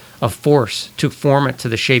 tons of force to form it to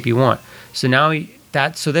the shape you want. So now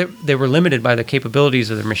they were limited by the capabilities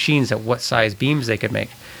of their machines at what size beams they could make.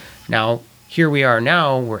 Now, here we are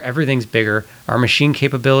now where everything's bigger. Our machine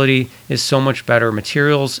capability is so much better.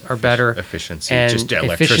 Materials are better. efficiency, and just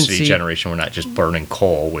electricity efficiency- generation. We're not just burning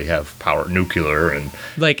coal. We have power, nuclear, and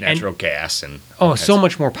Like, and- natural gas, and Oh, so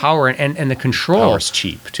much more power, and the control. power's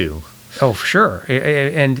cheap too. Oh, sure.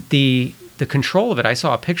 And the control of it. I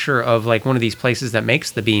saw a picture of like one of these places that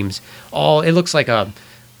makes the beams. It looks like a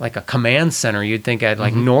command center. You'd think at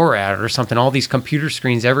like NORAD or something. All these computer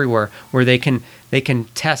screens everywhere where they can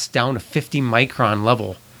test down to 50 micron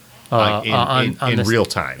level. In real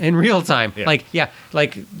time. In real time. Yeah.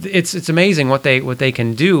 It's amazing what they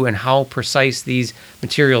can do and how precise these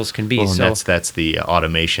materials can be. Well, and so that's the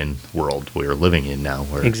automation world we're living in now.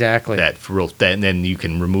 Where Exactly. and then you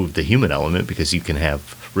can remove the human element because you can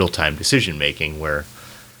have real time decision making where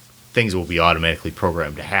things will be automatically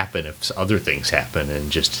programmed to happen if other things happen,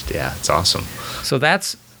 and it's awesome. So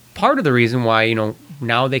that's part of the reason why,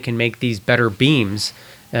 now they can make these better beams,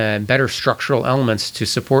 better structural elements to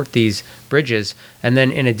support these bridges. And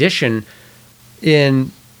then in addition,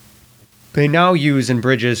 they now use in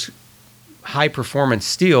bridges high performance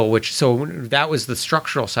steel, so that was the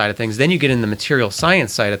structural side of things. Then you get in the material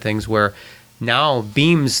science side of things, where now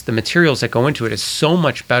beams, the materials that go into it, is so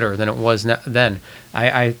much better than it was then.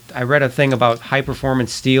 I read a thing about high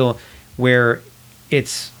performance steel where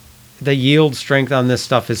it's the yield strength on this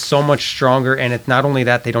stuff is so much stronger, and it's not only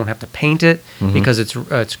that they don't have to paint it because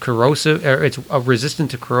it's corrosive, or it's resistant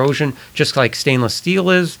to corrosion, just like stainless steel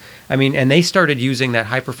is. I mean, and they started using that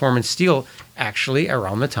high performance steel actually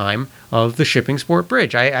around the time of the Shipping Sport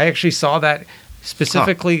Bridge. I actually saw that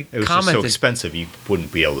specifically It was commented. just so expensive you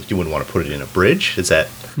wouldn't want to put it in a bridge. Is that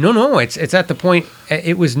No, it's at the point.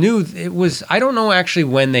 It was new. It was, I don't know actually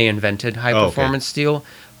when they invented high okay. performance steel,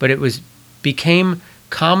 but it became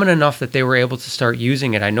common enough that they were able to start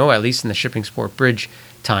using it. I know at least in the Shipping Sport Bridge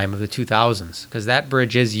time of the 2000s, because that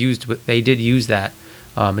bridge is used. They did use that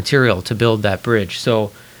material to build that bridge.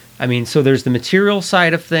 So, I mean, so there's the material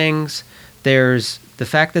side of things. There's the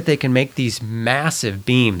fact that they can make these massive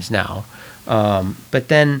beams now. But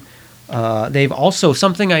then they've also,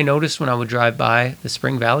 something I noticed when I would drive by the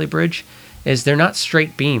Spring Valley Bridge is they're not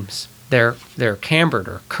straight beams. They're cambered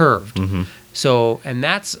or curved. So, and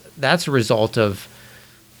that's a result of,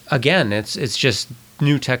 again, it's just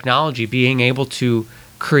new technology being able to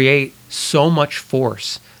create so much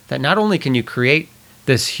force that not only can you create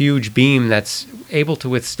this huge beam that's able to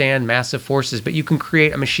withstand massive forces, but you can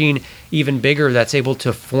create a machine even bigger that's able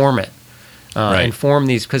to form it. And form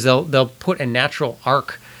these, because they'll put a natural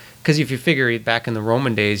arc. Because if you figure back in the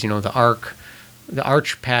Roman days, the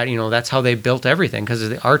arch pad, that's how they built everything. Because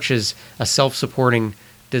the arch is a self-supporting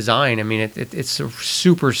design. I mean, it's a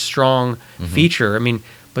super strong feature. I mean,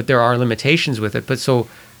 but there are limitations with it. But so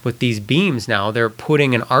with these beams now, they're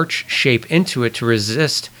putting an arch shape into it to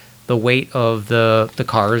resist the weight of the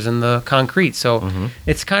cars and the concrete. So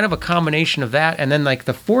it's kind of a combination of that. And then like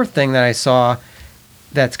the fourth thing that I saw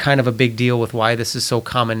that's kind of a big deal with why this is so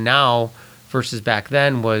common now versus back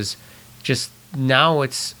then was just now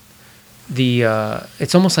it's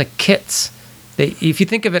almost like kits. If you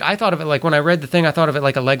think of it, I thought of it like when I read the thing, I thought of it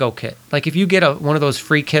like a Lego kit. Like if you get one of those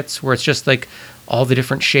free kits where it's just like all the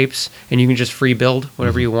different shapes and you can just free build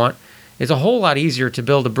whatever you want, it's a whole lot easier to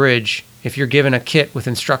build a bridge if you're given a kit with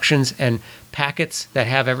instructions and packets that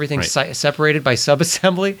have everything separated by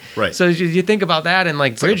sub-assembly. Right. So you think about that in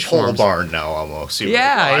like bridge like a pole forms. barn now almost.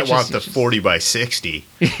 Yeah, I want the 40 by 60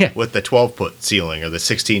 with the 12-foot ceiling or the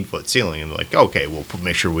 16-foot ceiling, and like, okay, we'll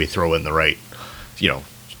make sure we throw in the right,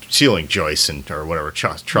 ceiling joists or whatever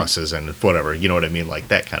trusses and whatever. You know what I mean, like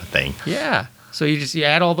that kind of thing. Yeah. So you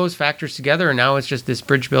add all those factors together, and now it's just this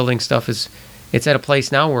bridge building stuff it's at a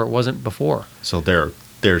place now where it wasn't before. So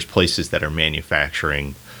there's places that are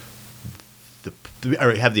manufacturing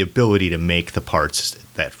or have the ability to make the parts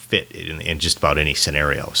that fit in just about any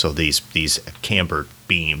scenario. So these cambered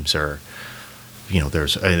beams are,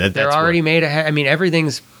 they're already made. I mean,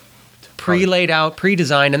 everything's pre-laid out,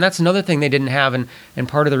 pre-designed, and that's another thing they didn't have. And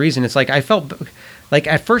part of the reason it's like I felt like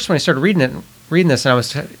at first when I started reading this, and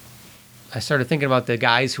I started thinking about the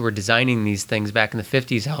guys who were designing these things back in the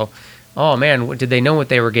 50s. How, oh man, did they know what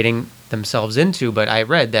they were getting themselves into? But I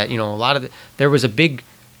read that a lot of there was a big,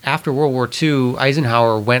 after World War II,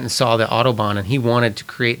 Eisenhower went and saw the Autobahn, and he wanted to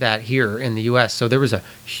create that here in the U.S. So there was a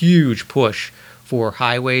huge push for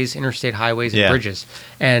highways, interstate highways, and bridges.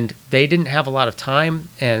 And they didn't have a lot of time,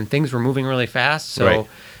 and things were moving really fast. So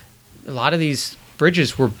a lot of these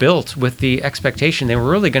bridges were built with the expectation they were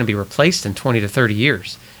really going to be replaced in 20 to 30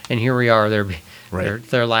 years. And here we are.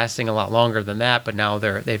 They're lasting a lot longer than that, but now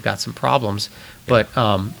they've got some problems. But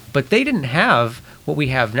they didn't have what we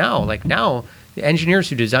have now. Like now, the engineers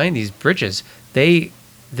who design these bridges, they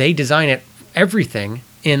design everything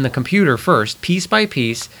in the computer first, piece by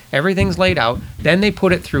piece. Everything's laid out. Then they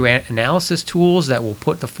put it through analysis tools that will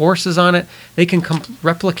put the forces on it. They can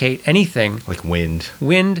replicate anything like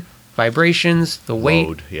wind, vibrations, the weight,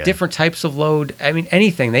 load, different types of load. I mean,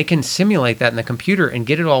 anything. They can simulate that in the computer and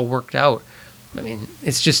get it all worked out. I mean,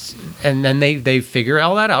 it's just, and then they figure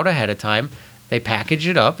all that out ahead of time. They package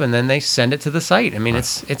it up and then they send it to the site. I mean,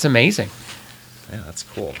 it's amazing. Yeah, that's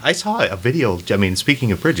cool. I saw a video. I mean,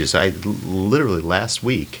 speaking of bridges, I literally last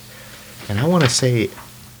week, and I want to say,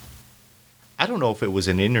 I don't know if it was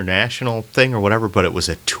an international thing or whatever, but it was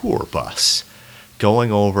a tour bus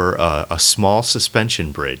going over a small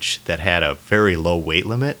suspension bridge that had a very low weight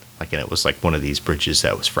limit. And it was like one of these bridges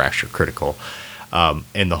that was fracture critical.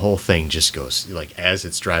 And the whole thing just goes, like, as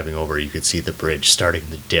it's driving over, you could see the bridge starting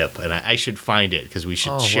to dip. And I should find it because we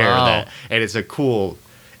should share that. And it's a cool...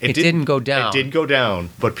 It didn't go down. It didn't go down,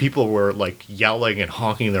 but people were, like, yelling and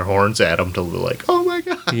honking their horns at him to, like, oh, my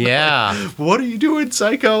God. Yeah. What are you doing,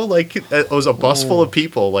 psycho? Like, it was a bus full of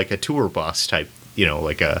people, like a tour bus type,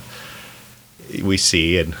 like we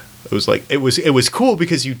see. And it was cool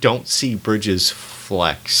because you don't see bridges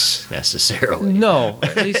flex necessarily. No,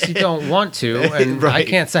 at least you don't want to, and I Right.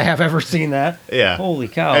 can't say I've ever seen that. Yeah. Holy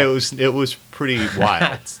cow. It was pretty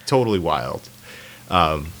wild. Totally wild.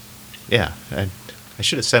 Yeah. I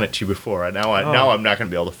should have sent it to you before. Now I'm not going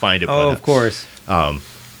to be able to find it. Oh, but, of course.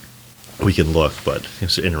 we can look, but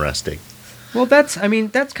it's interesting. Well, that's kind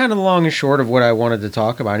of the long and short of what I wanted to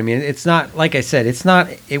talk about. I mean, it's not, like I said, there's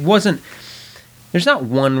not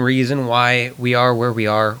one reason why we are where we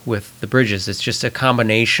are with the bridges. It's just a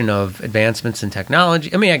combination of advancements in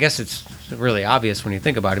technology. I mean, I guess it's really obvious when you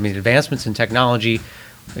think about it. I mean, advancements in technology,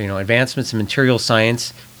 advancements in material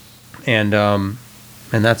science, and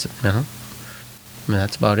that's,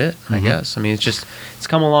 that's about it, I guess. I mean, it's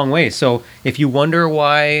come a long way. So if you wonder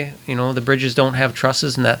why, the bridges don't have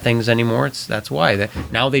trusses and that things anymore, that's why.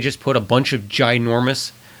 Now they just put a bunch of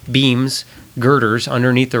ginormous beams, girders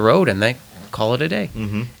underneath the road, and they call it a day.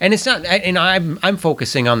 And it's not, and I'm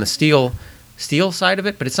focusing on the steel side of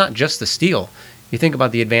it, but it's not just the steel. You think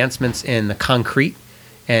about the advancements in the concrete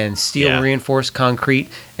and steel reinforced concrete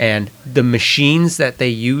and the machines that they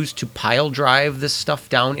use to pile drive this stuff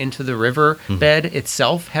down into the river bed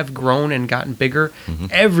itself have grown and gotten bigger.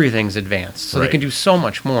 Everything's advanced, so they can do so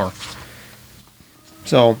much more.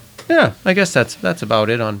 So yeah, I guess that's about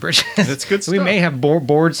it on bridges. That's good We stuff. may have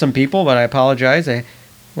bored some people, but I apologize. I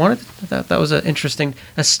thought that was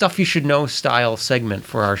a stuff you should know style segment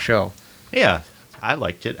for our show. Yeah, I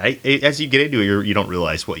liked it. As you get into it, you don't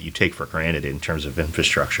realize what you take for granted in terms of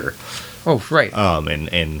infrastructure. Oh, right.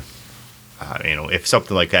 And if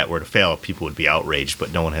something like that were to fail, people would be outraged,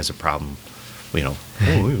 but no one has a problem. We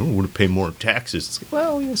want to pay more taxes. It's like,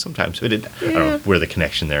 well, sometimes. I don't know where the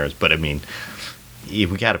connection there is, but I mean, we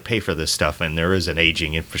got to pay for this stuff, and there is an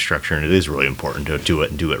aging infrastructure, and it is really important to do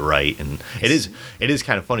it and do it right. And it is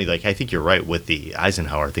kind of funny. Like, I think you're right with the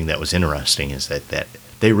Eisenhower thing. That was interesting is that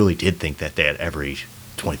they really did think that every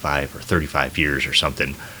 25 or 35 years or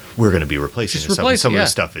something, we're going to be replacing this stuff. Some of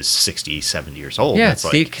this stuff is 60, 70 years old. Yeah, it's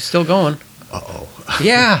it's still going. uh-oh.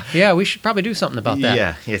 Yeah, we should probably do something about that.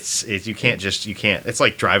 Yeah, you can't. It's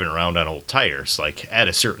like driving around on old tires. Like, at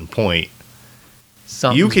a certain point,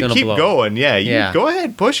 Something's you can gonna keep blow. going. Yeah, Yeah. go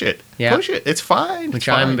ahead, push it. Yeah. Push it. It's fine. Which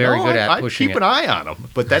It's fine. I'm very good at, I pushing keep it. an eye on them,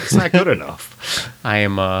 but that's not good enough.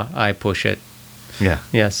 I push it. Yeah.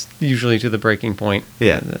 Yes, usually to the breaking point.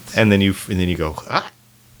 Yeah. That's- And then you go,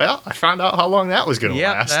 well, I found out how long that was going to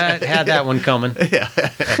Yep, last. that had that one coming.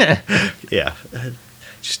 Yeah.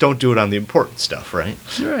 Just don't do it on the important stuff, right?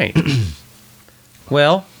 Right.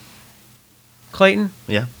 Well, Clayton,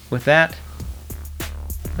 Yeah. with that,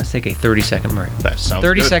 let's take a 30-second break. That sounds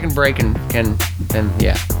 30-second break and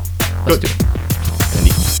yeah. Let's Good. do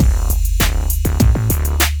it.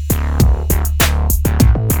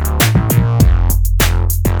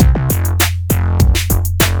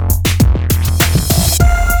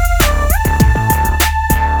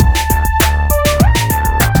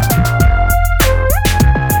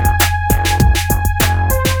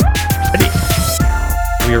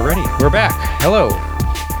 We are ready. We're back. Hello.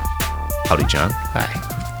 Howdy, John.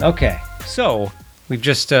 Hi. Okay. So we've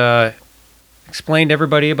just explained to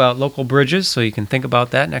everybody about local bridges, so you can think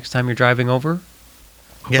about that next time you're driving over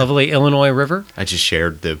lovely Illinois River. I just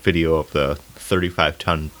shared the video of the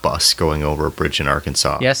 35-ton bus going over a bridge in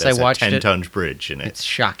Arkansas. Yes, That's I watched it. a 10-ton bridge, and It's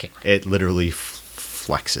shocking. it literally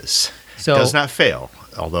flexes. So- it does not fail,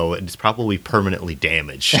 although it's probably permanently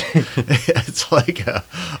damaged. It's like a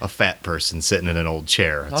fat person sitting in an old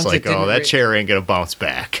chair. It's long as like, it didn't that re- chair ain't going to bounce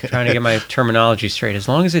back. Trying to get my terminology straight. As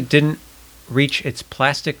long as it didn't reach its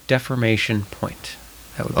plastic deformation point.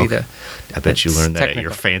 That would be Okay. I bet you that's learned that at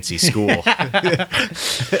your technical. fancy school.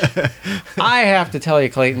 I have to tell you,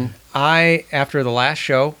 Clayton, after the last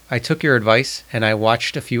show, I took your advice and I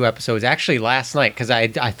watched a few episodes. Actually, last night, because I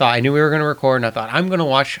thought I knew we were going to record, and I thought I'm going to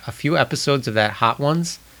watch a few episodes of that Hot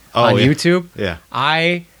Ones on yeah. YouTube. Yeah.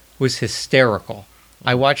 I was hysterical.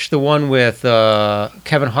 I watched the one with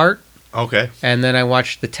Kevin Hart, Okay. and then I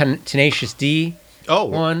watched the Tenacious D Oh,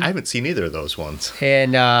 one. I haven't seen either of those ones.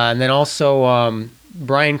 and then also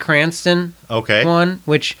Bryan Cranston Okay. one,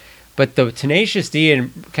 but the Tenacious D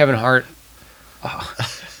and Kevin Hart,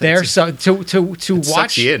 they're so to It sucks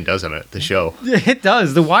watch. you in, doesn't it? The show. It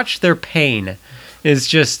does. To watch their pain is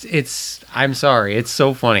just I'm sorry, it's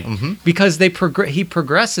so funny because he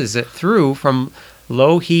progresses it through from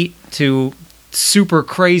low heat to super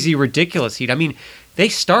crazy ridiculous heat. I mean, they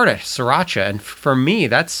start at sriracha, and for me,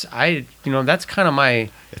 that's kind of my.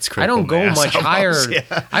 It's I don't critical go mass much almost, higher.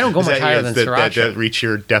 yeah. I don't go Is much that- higher yeah, than that sriracha. reach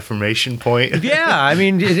your deformation point. Yeah, I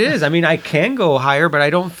mean it is. I mean I can go higher, but I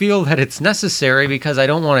don't feel that it's necessary because I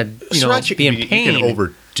don't want to, Sriracha be in You pain. can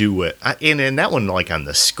overdo do it. And that one, like on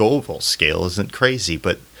the Scoville scale, isn't crazy,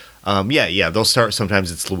 but they'll start.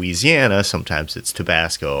 Sometimes it's Louisiana, sometimes it's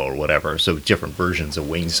Tabasco or whatever. So different versions of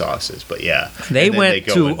wing sauces. But yeah, They And then went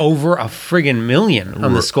go to and- over a friggin' million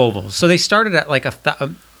on the Scoville. So they started at like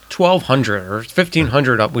 1,200 or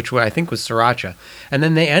 1,500 up, which I think was sriracha, and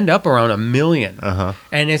then they end up around 1,000,000.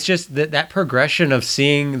 And it's just that progression of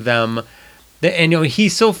seeing them. And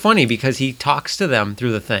he's so funny because he talks to them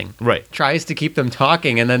through the thing, Right. Tries to keep them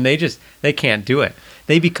talking, and then they can't do it.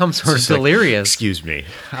 They become sort of It's like, delirious. Excuse me.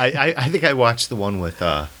 I think I watched the one with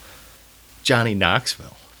Johnny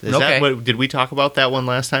Knoxville. Is Okay. that what, did we talk about that one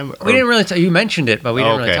last time? We didn't really. You mentioned it, but we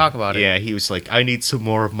didn't really talk about it. Yeah, he was like, I need some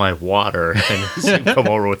more of my water. And he'd come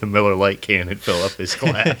over with a Miller Lite can and fill up his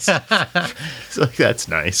glass. So that's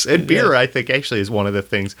nice. And beer, I think, actually is one of the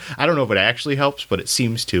things. I don't know if it actually helps, but it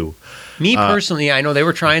seems to. Me personally, I know they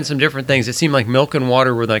were trying some different things. It seemed like milk and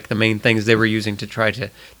water were like the main things they were using to try to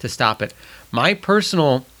stop it. My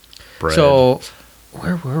personal. Bread. So,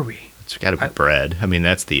 where were we? It's got to be bread. I mean,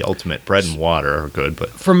 that's the ultimate. Bread and water are good, but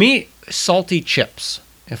For me, salty chips.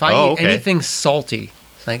 If I eat okay. anything salty,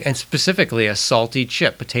 and specifically a salty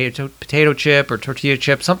chip, potato chip or tortilla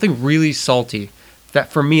chip, something really salty,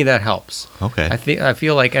 that for me that helps. okay. I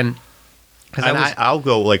feel like because I'll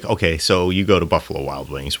go like, okay, so you go to Buffalo Wild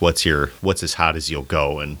Wings. What's as hot as you'll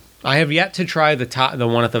go? And I have yet to try the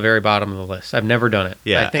one at the very bottom of the list. I've never done it.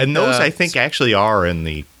 yeah, and those I think actually are in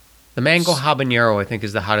the. The mango habanero, I think,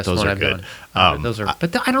 is the hottest Those one are I've good. done. Those are,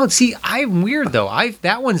 but I don't see. I'm weird though.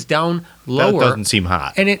 That one's down lower. That doesn't seem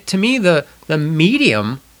hot. And to me, the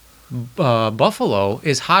medium buffalo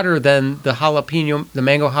is hotter than the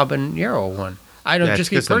mango habanero one. I don't That's just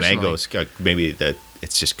because personally. the mango's maybe that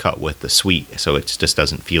it's just cut with the sweet, so it just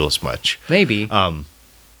doesn't feel as much. Maybe.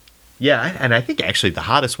 Yeah, and I think actually the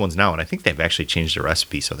hottest ones now, and I think they've actually changed the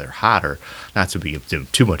recipe so they're hotter. Not to give them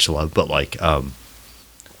too much love, but like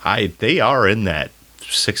they are in that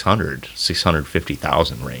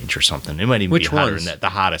 650,000 range or something. It might even Which be hotter ones? than that. The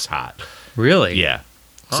hottest hot. Really? Yeah.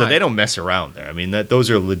 Oh, So they don't mess around there. I mean, those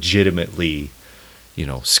are legitimately,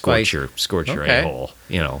 scorch Spice. your Okay. a-hole,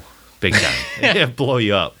 big time. Yeah, blow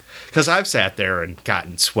you up. Because I've sat there and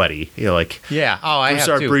gotten sweaty. Like, Yeah. Oh, I you have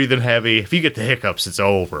start too. breathing heavy. If you get the hiccups, it's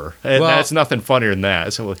over. And Well- that's nothing funnier than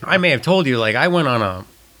that. So I may have told you, like,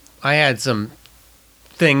 I had some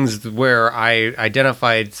things where I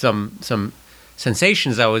identified some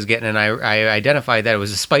sensations I was getting, and I identified that it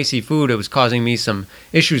was a spicy food. It was causing me some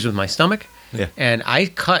issues with my stomach. Yeah. And I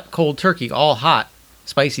cut cold turkey, all hot,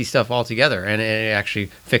 spicy stuff altogether, and it actually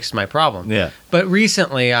fixed my problem. Yeah. But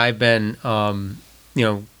recently I've been,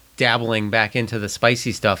 dabbling back into the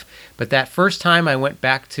spicy stuff. But that first time I went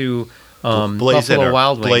back to Buffalo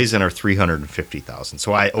Wild Wings. Blazing are 350,000.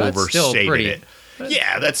 So I That's still overstated pretty. it.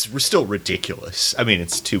 Yeah, that's still ridiculous. I mean,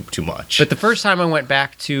 it's too much. But the first time I went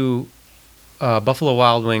back to Buffalo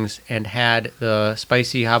Wild Wings and had the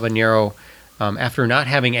spicy habanero, after not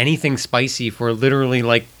having anything spicy for literally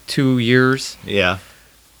like 2 years, yeah.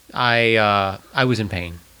 I was in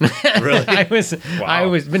pain. Really? I Wow.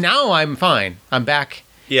 was, but now I'm fine. I'm back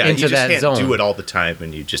Yeah, into you just that can't zone. do it all the time,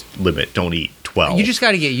 and you just don't eat 12. You just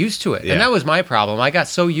got to get used to it, Yeah. and that was my problem. I got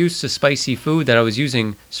so used to spicy food that I was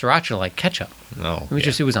using siracha like ketchup. No,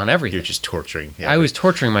 It was on everything. You're just torturing. Yeah, I was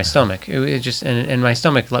torturing my stomach. It just and my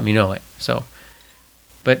stomach let me know it. So,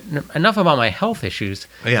 but enough about my health issues.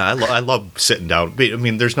 Yeah, I love sitting down. I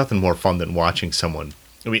mean, there's nothing more fun than watching someone.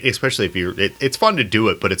 I mean, especially if it's fun to do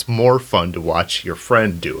it, but it's more fun to watch your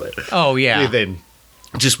friend do it. Oh yeah. Than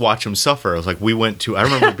just watch them suffer. I was like, I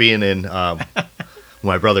remember being in, when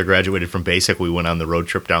my brother graduated from basic, we went on the road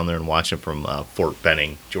trip down there and watched him from Fort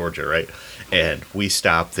Benning, Georgia, right? And we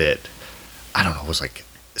stopped at, I don't know, it was like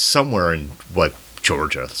somewhere in like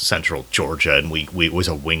Georgia, central Georgia, and we it was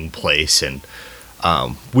a wing place, and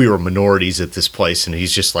we were minorities at this place, and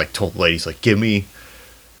he's just like told the ladies, like, give me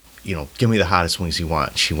the hottest wings you want.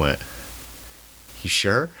 And she went, you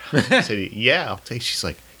sure? I said, yeah, I'll take. She's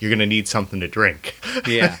like, you're gonna need something to drink.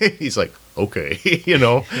 Yeah. He's like, okay,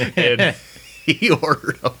 and he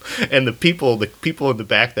ordered them, and the people in the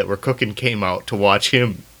back that were cooking came out to watch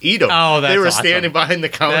him eat them. Oh, that's they were awesome. standing behind the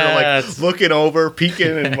counter, That's- like looking over,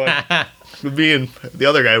 peeking, and like. Me and the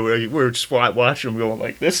other guy, we were just watching him going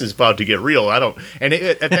like, this is about to get real. And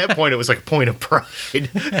at that point, it was like a point of pride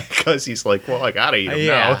because he's like, well, I gotta eat him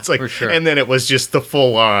Yeah, now. It's like, for sure. and then it was just the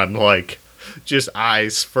full on like, just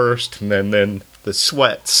eyes first, and then the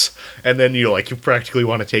sweats, and then you practically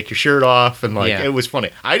want to take your shirt off, and Yeah. it was funny.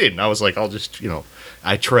 I didn't. I was like, I'll just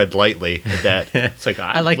I tread lightly at that. It's like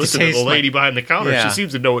I like to listen to taste the lady behind the counter. Yeah. She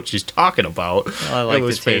seems to know what she's talking about. I like it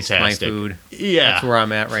was to taste fantastic. my food. Yeah, That's where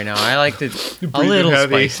I'm at right now. I like to a breathing little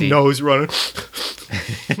heavy, spicy. nose running.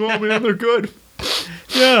 Oh man, they're good.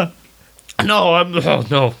 Yeah. No, I'm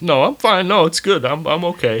fine. No, it's good. I'm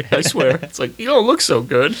okay. I swear. It's like, you don't look so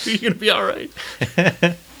good. You're gonna be all right.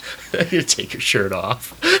 You take your shirt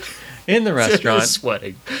off. In the You're restaurant,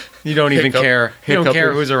 sweating. you don't even Hiccup- care. You don't hiccup care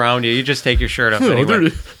in- who's around you. You just take your shirt off No, anyway.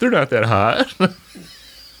 they're not that hot.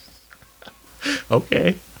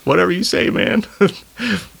 Okay, whatever you say, man.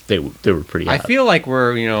 They were pretty I hot. feel like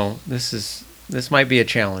we're, this might be a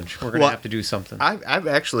challenge. We're gonna Well, have to do something. I've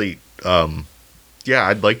actually, yeah,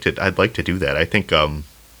 I'd like to do that. I think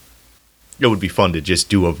it would be fun to just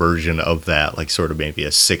do a version of that, like sort of maybe a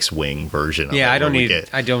 6-wing version. Of Yeah, it I don't where we need.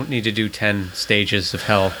 I don't need to do 10 stages of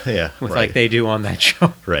hell. Yeah, with right. like they do on that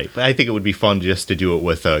show. Right, but I think it would be fun just to do it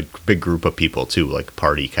with a big group of people too, like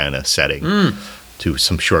party kind of setting. To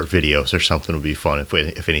some short videos or something would be fun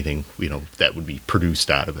if anything, that would be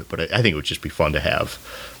produced out of it. But I think it would just be fun to have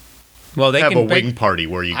Well, they a can wing party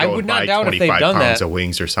where you I go would and not buy doubt if they've 25 done pounds that. of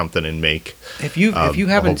wings or something and make If you a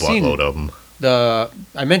haven't whole seen buttload of them.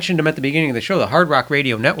 I mentioned them at the beginning of the show, the Hard Rock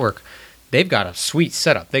Radio Network. They've got a sweet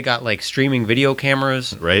setup. They got like streaming video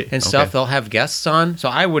cameras Right, and stuff. okay. They'll have guests on, so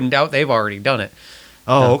I wouldn't doubt they've already done it.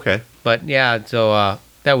 Oh, okay. But yeah, so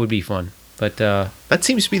that would be fun. But That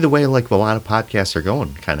seems to be the way like a lot of podcasts are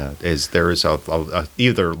going. Kind of is there is a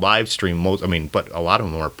either live stream but a lot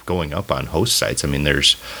of them are going up on host sites. I mean,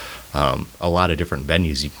 there's a lot of different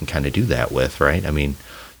venues you can kind of do that with, right? I mean,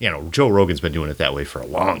 Joe Rogan's been doing it that way for a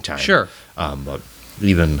long time. Sure. But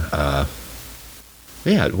even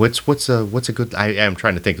yeah, what's a good? I am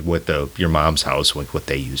trying to think of what your mom's house what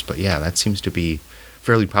they use, but yeah, that seems to be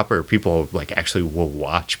fairly popular. People like actually will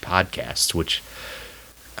watch podcasts, which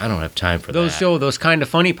I don't have time for that. those kind of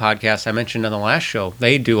funny podcasts I mentioned on the last show,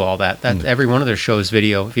 they do all that. That's every one of their shows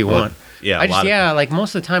video if you Well, want. yeah, I a just lot of- like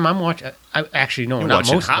most of the time I'm watching. I actually no, You're not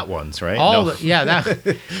watching most hot of the, ones, right? All No. the, yeah,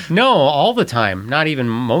 that no, all the time. Not even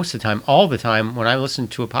most of the time. All the time when I listen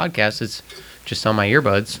to a podcast, it's just on my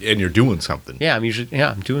earbuds. And you're doing something. Yeah,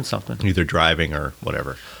 I'm doing something. Either driving or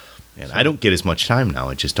whatever. And I don't get as much time now.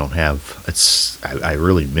 I just don't have. I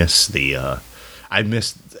really miss I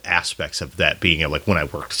miss aspects of that being like when I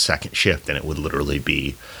worked second shift and it would literally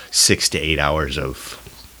be 6 to 8 hours of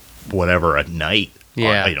whatever a night.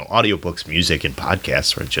 Yeah. Audiobooks, music, and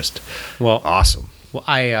podcasts are just Well, awesome. Well,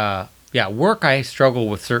 work. I struggle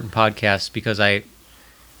with certain podcasts because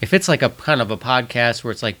if it's like a kind of a podcast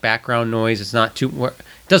where it's like background noise, it's not it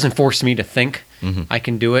doesn't force me to think. I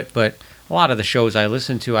can do it, but a lot of the shows I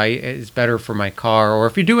listen to, it's better for my car, or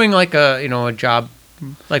if you're doing like a job,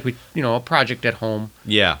 like a project at home.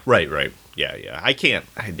 Yeah, right. Yeah. I can't.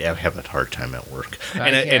 I have a hard time at work,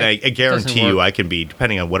 and I it guarantee doesn't you, work. I can be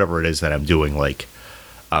depending on whatever it is that I'm doing. Like,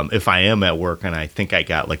 if I am at work and I think I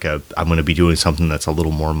got I'm going to be doing something that's a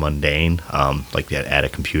little more mundane, like that at a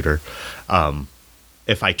computer.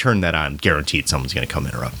 If I turn that on, guaranteed someone's going to come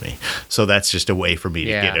interrupt me. So that's just a way for me to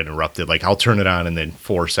get interrupted. Like I'll turn it on, and then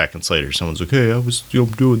 4 seconds later, someone's like, "Hey, I was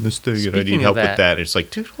doing this thing, and I Speaking need help of with that." It's like,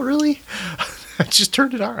 dude, really? I just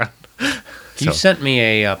turned it on. You sent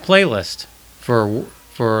me a playlist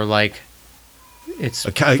for like it's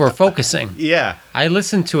Okay. for focusing. Yeah. I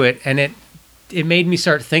listened to it, and it made me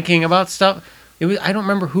start thinking about stuff. I don't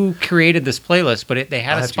remember who created this playlist, but they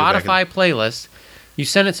had I'll a have to go back Spotify playlist. You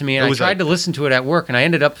sent it to me, and It I was tried to listen to it at work, and I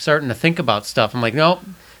ended up starting to think about stuff. I'm like, nope,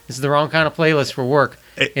 this is the wrong kind of playlist for work.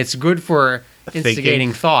 It's good for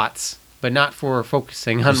instigating thoughts, but not for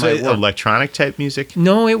focusing on Was my it work. electronic type music?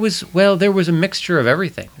 No, there was a mixture of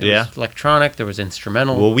everything. There was Yeah. electronic, there was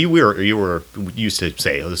instrumental. Well, you used to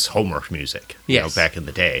say this homework music, Yes. back in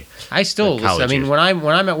the day. I still like listen. I college mean, years.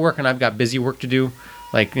 when I'm at work and I've got busy work to do,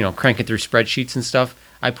 like cranking through spreadsheets and stuff,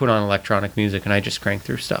 I put on electronic music and I just crank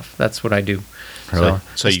through stuff. That's what I do.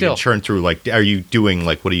 So you can churn through are you doing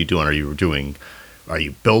what are you doing? Are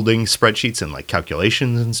you building spreadsheets and like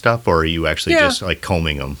calculations and stuff, or are you actually Yeah. just like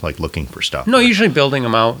combing them, like looking for stuff? No, usually building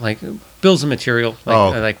them out, like bills of material,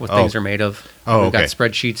 like what things Oh. are made of. Oh, We've got okay.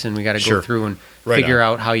 spreadsheets and we got to Sure. go through and Right figure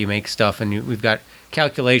on. out how you make stuff, and we've got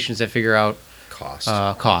calculations that figure out Cost.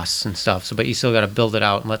 costs and stuff. So, but you still got to build it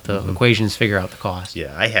out and let the equations figure out the cost.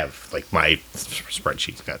 Yeah, I have like my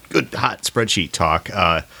spreadsheets. Got good hot spreadsheet talk.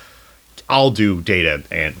 I'll do data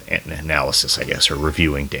and analysis, I guess, or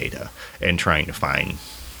reviewing data and trying to find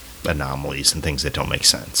anomalies and things that don't make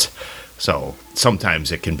sense. So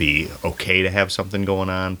sometimes it can be okay to have something going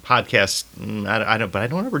on. Podcasts, I don't, but I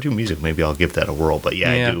don't ever do music. Maybe I'll give that a whirl. But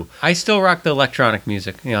yeah, I do. I still rock the electronic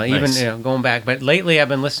music, even Nice. going back. But lately I've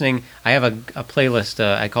been listening. I have a playlist,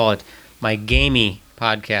 I call it my gamey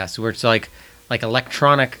podcast, where it's like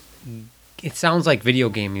electronic. It sounds like video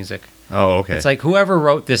game music. Oh, okay. It's like whoever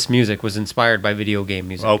wrote this music was inspired by video game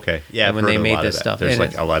music. Okay, yeah. And when they made this stuff, there's and like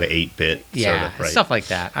it's- a lot of 8-bit. yeah, sort of, right? stuff like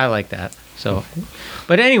that. I like that. So,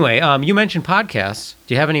 but anyway, you mentioned podcasts.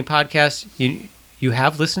 Do you have any podcasts you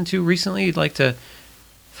have listened to recently you'd like to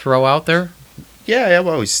throw out there? Yeah, I've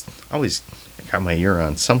always got my ear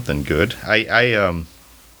on something good. I've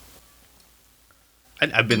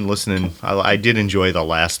been listening. I did enjoy the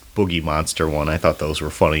last Boogie Monster one. I thought those were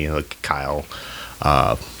funny. Like Kyle,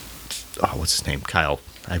 what's his name? Kyle.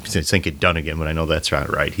 I was thinking Dunnigan, but I know that's not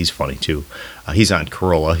right. He's funny too. He's on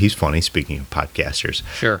Corolla. He's funny. Speaking of podcasters,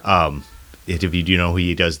 Sure. if you do know,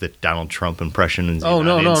 he does the Donald Trump impressions Oh, on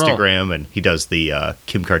no. Instagram, and he does the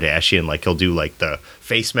Kim Kardashian. Like he'll do like the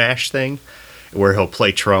face mash thing, where he'll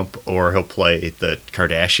play Trump or he'll play the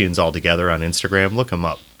Kardashians all together on Instagram. Look him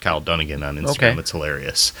up, Kyle Dunnigan on Instagram. Okay. It's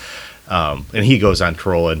hilarious. And he goes on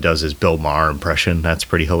Corolla and does his Bill Maher impression. That's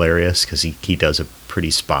pretty hilarious because he does a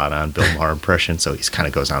pretty spot on Bill Maher impression. So he's kind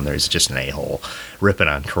of goes on there. He's just an a-hole ripping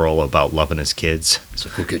on Corolla about loving his kids. He's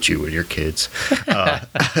like, look at you and your kids. Yeah,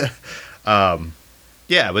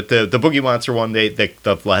 but the Boogie Monster one,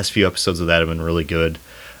 the last few episodes of that have been really good.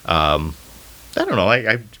 I don't know.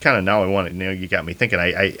 I kind of now I want it. You got me thinking.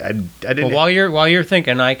 I didn't. Well, while you're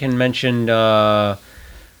thinking, I can mention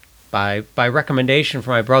by recommendation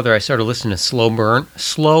from my brother, I started listening to Slow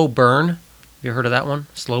Burn. Have you heard of that one?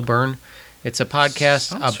 Slow Burn. It's a podcast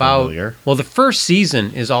Sounds about. familiar. Well, the first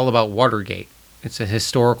season is all about Watergate. It's a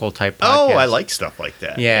historical type podcast. Oh, I like stuff like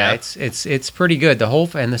that. Yeah, it's pretty good.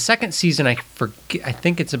 And the second season, I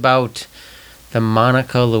think it's about the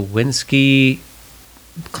Monica Lewinsky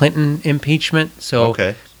Clinton impeachment. So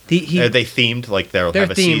Okay. he Are they themed like they're They're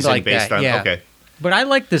have a themed season like based that, on? yeah. Okay. But I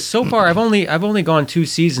like this so far. I've only gone 2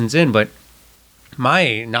 seasons in, but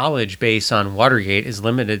my knowledge base on Watergate is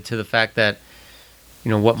limited to the fact that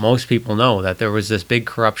what most people know, that there was this big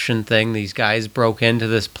corruption thing. These guys broke into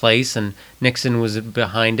this place, and Nixon was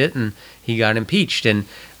behind it, and he got impeached. And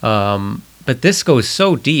but this goes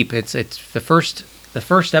so deep. It's the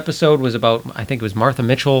first episode was about, I think it was Martha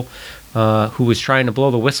Mitchell, who was trying to blow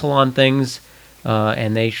the whistle on things,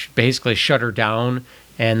 and they basically shut her down.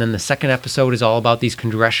 And then the second episode is all about these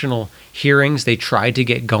congressional hearings they tried to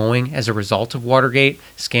get going as a result of Watergate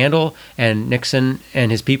scandal, and Nixon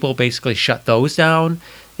and his people basically shut those down.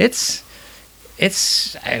 It's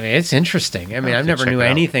interesting. I mean, I've never check knew it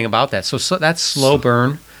out. anything about that. So that's Slow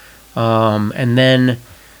Burn. And then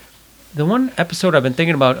the one episode I've been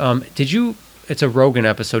thinking about, it's a Rogan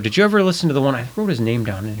episode. Did you ever listen to the one? I wrote his name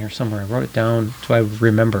down in here somewhere. I wrote it down so I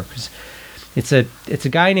remember, because it's a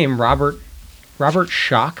guy named Robert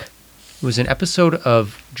Schock. It was an episode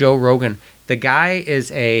of Joe Rogan. The guy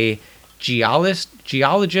is a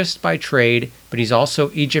geologist by trade, but he's also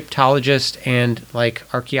Egyptologist and like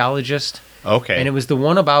archaeologist. Okay. And it was the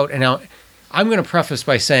one about, and now I'm going to preface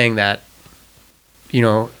by saying that,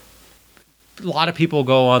 a lot of people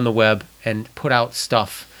go on the web and put out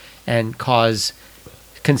stuff and cause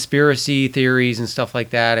conspiracy theories and stuff like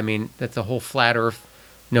that. I mean, that's the whole flat earth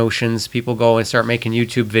notions. People go and start making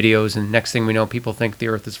YouTube videos, and next thing we know, people think the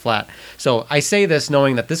earth is flat. So I say this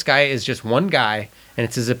knowing that this guy is just one guy, and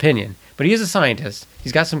it's his opinion. But he is a scientist.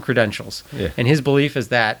 He's got some credentials. Yeah. And his belief is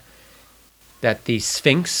that the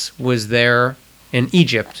Sphinx was there in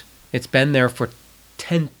Egypt. It's been there for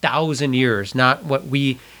 10,000 years, not what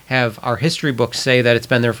we have. Our history books say that it's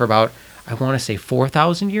been there for about, I want to say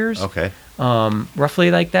 4,000 years. Okay. Roughly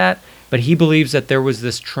like that. But he believes that there was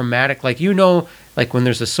this traumatic, like when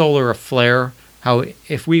there's a solar flare, how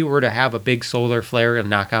if we were to have a big solar flare and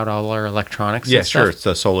knock out all our electronics Yeah, and stuff, sure. It's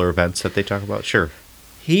the solar events that they talk about. Sure.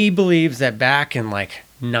 he believes that back in like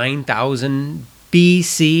 9,000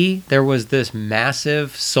 BC, there was this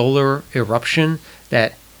massive solar eruption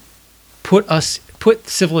that put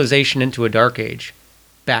civilization into a dark age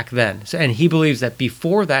back then. So, and he believes that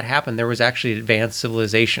before that happened, there was actually advanced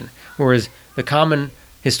civilization. Whereas the common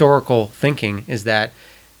historical thinking is that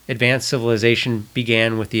advanced civilization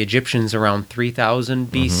began with the Egyptians around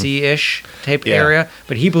 3000 BC-ish type Yeah. area.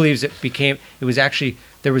 But he believes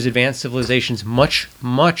there was advanced civilizations much,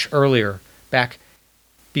 much earlier, back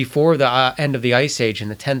before the end of the Ice Age in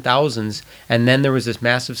the 10,000s, and then there was this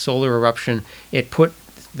massive solar eruption. It put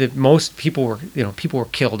most people were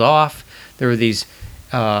killed off. There were these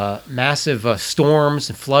massive storms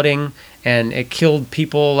and flooding, and it killed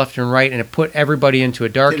people left and right, and it put everybody into a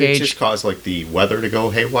dark Did it age. just cause like the weather to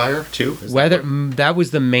go haywire too? That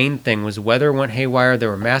was the main thing, was weather went haywire. There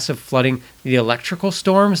were massive flooding. The electrical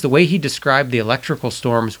storms, the way he described the electrical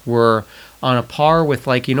storms were on a par with,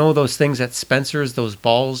 like, you know, those things at Spencer's, those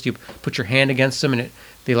balls, you put your hand against them and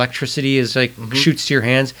the electricity is like shoots to your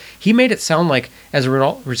hands. He made it sound like, as a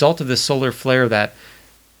result of this solar flare, that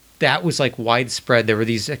was like widespread. There were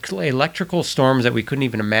these electrical storms that we couldn't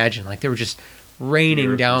even imagine. Like, they were just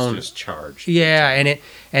raining down. Just charged. Yeah,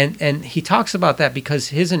 and he talks about that because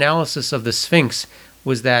his analysis of the Sphinx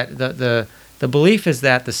was that the belief is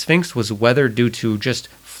that the Sphinx was weathered due to just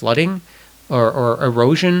flooding or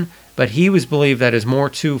erosion, but he was believed that is more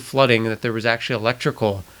to flooding, that there was actually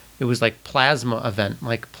electrical. It was like plasma event,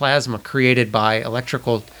 like plasma created by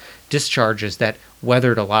electrical discharges that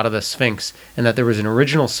weathered a lot of the Sphinx, and that there was an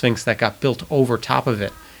original Sphinx that got built over top of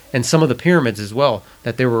it. And some of the pyramids as well,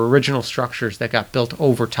 that there were original structures that got built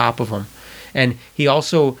over top of them. And he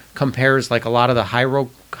also compares like a lot of the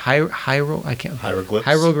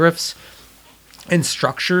hieroglyphs and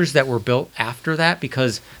structures that were built after that,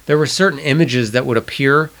 because there were certain images that would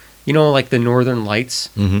appear, you know, like the Northern Lights.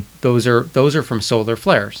 Mm-hmm. Those are from solar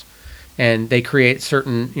flares, and they create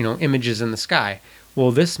certain, you know, images in the sky.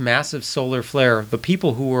 Well, this massive solar flare, the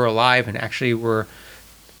people who were alive and actually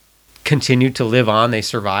continued to live on, they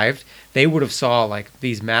survived, they would have saw like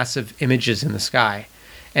these massive images in the sky.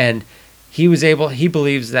 And he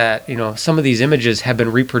believes that, you know, some of these images have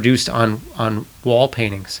been reproduced on wall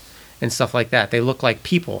paintings and stuff like that. They look like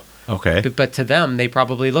people. Okay. But to them, they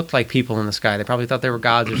probably looked like people in the sky. They probably thought they were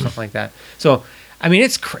gods or something like that. So, I mean,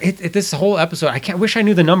 this whole episode, I wish I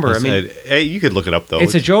knew the number. Hey, you could look it up though.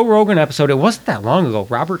 It's a Joe Rogan episode. It wasn't that long ago.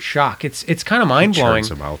 Robert Schoch. It's kind of mind blowing.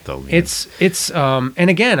 Churns him out though. Man. It's and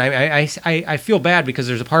again, I feel bad because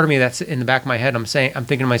there's a part of me that's in the back of my head. I'm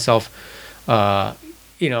thinking to myself,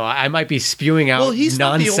 you know, I might be spewing out. Well, he's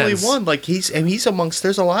nonsense. not the only one. Like he's amongst.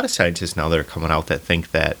 There's a lot of scientists now that are coming out that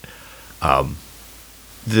think that,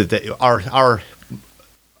 that our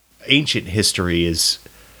ancient history is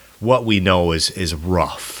what we know is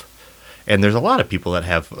rough, and there's a lot of people that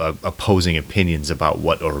have opposing opinions about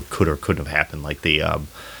what could or couldn't have happened. Like the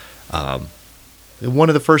one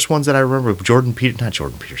of the first ones that I remember, not Jordan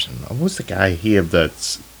Peterson. What was the guy? He had the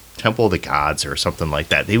Temple of the Gods or something like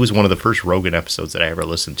that. He was one of the first Rogan episodes that I ever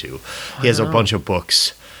listened to. He has a bunch of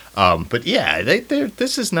books, but yeah,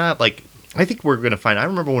 this is not like. I think we're going to find. I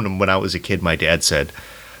remember when I was a kid, my dad said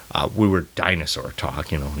we were dinosaur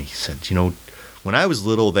talk. You know, and he said, you know, when I was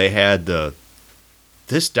little, they had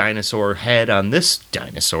this dinosaur head on this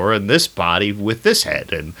dinosaur and this body with this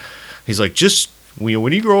head. And he's like,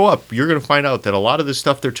 when you grow up, you're going to find out that a lot of the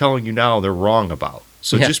stuff they're telling you now, they're wrong about.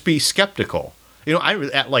 So just be skeptical. You know, I was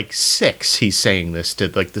at like 6, he's saying this to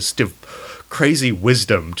like this crazy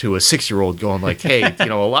wisdom to a 6-year-old going like, hey, you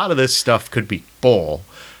know, a lot of this stuff could be bull.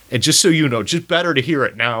 And just so you know, just better to hear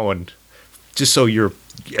it now. And just so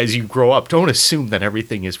as you grow up, don't assume that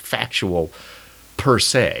everything is factual per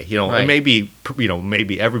se, you know, right. And maybe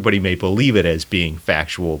everybody may believe it as being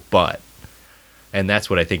factual, and that's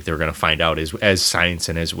what I think they're going to find out is as science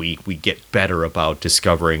and as we get better about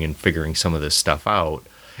discovering and figuring some of this stuff out.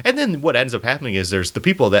 And then what ends up happening is there's the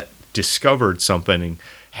people that discovered something and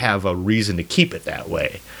have a reason to keep it that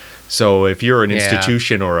way. So if you're an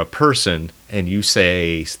institution or a person and you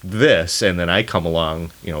say this, and then I come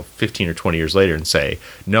along, you know, 15 or 20 years later and say,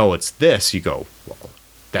 no, it's this, you go, well,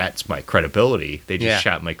 that's my credibility. They just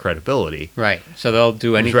shot my credibility. Right. So they'll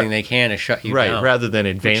do anything they can to shut you down. Right. Rather than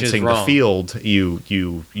advancing the field,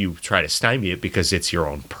 you try to stymie it because it's your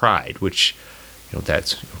own pride, which, you know,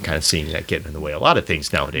 that's kind of seeing that getting in the way of a lot of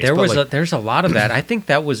things nowadays. There's a lot of that. I think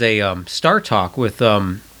that was a Star Talk with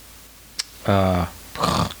the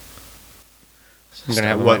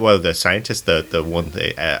scientist, the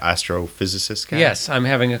astrophysicist guy? Yes, I'm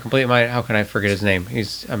having a complete mind. How can I forget his name?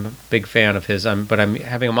 I'm a big fan of his. But I'm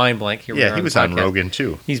having a mind blank here. Yeah, he was on Rogan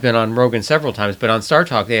too. He's been on Rogan several times, but on Star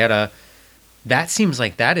Talk they had that seems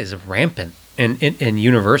like that is rampant in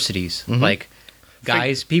universities. Mm-hmm. Like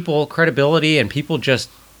guys, people credibility and people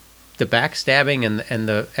just the backstabbing and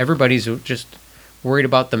the everybody's just worried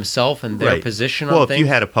about themselves and their position on things. Well, if you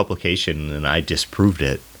had a publication and I disproved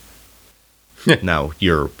it, now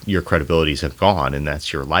your credibilities have gone, and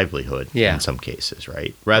that's your livelihood in some cases,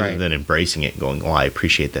 right? Rather than embracing it and going, "Oh, I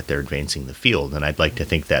appreciate that they're advancing the field, and I'd like to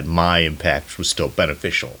think that my impact was still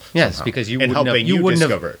beneficial." Yes, somehow. because you wouldn't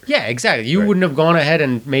discover it. Yeah, exactly. You wouldn't have gone ahead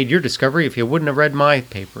and made your discovery if you wouldn't have read my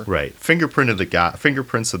paper. Right. Fingerprints of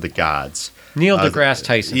the Gods. Neil deGrasse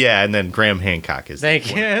Tyson. Yeah, and then Graham Hancock is. Thank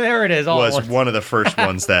you. There it is. All Was at once. one of the first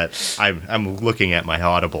ones that I'm looking at my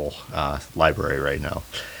Audible library right now.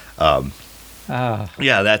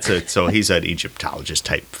 Yeah, that's it. So he's an Egyptologist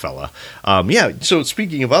type fella. Yeah. So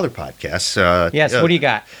speaking of other podcasts, Yes. What do you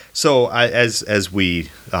got? So as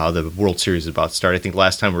the World Series is about to start, I think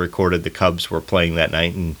last time we recorded, the Cubs were playing that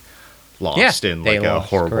night and lost in they like a lost,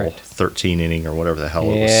 horrible correct. 13 inning or whatever the hell.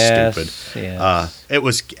 Yes, It was stupid. yes. It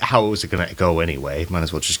was how was it going to go anyway? Might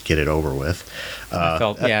as well just get it over with. I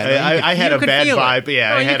felt, yeah, I had you a could bad feel it. vibe. Yeah,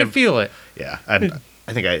 No, I you had could feel it. Yeah, I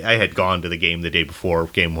think I had gone to the game the day before,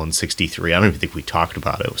 game 163. I don't even think we talked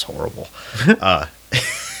about it. It was horrible.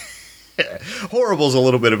 Horrible is a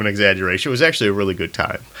little bit of an exaggeration. It was actually a really good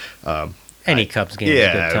time. Any Cubs game is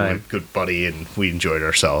a good time. Good buddy, and we enjoyed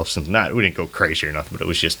ourselves. And we didn't go crazy or nothing, but it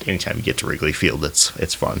was just anytime you get to Wrigley Field,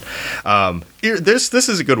 it's fun. This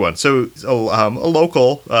is a good one. So a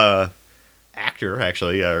local actor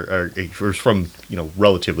actually, or from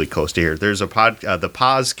relatively close to here. There's the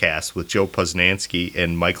Pozcast with Joe Posnanski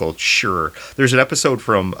and Michael Schur. There's an episode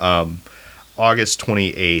from August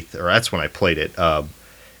 28th, or that's when I played it.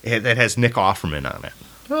 That has Nick Offerman on it.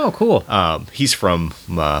 Oh, cool. He's from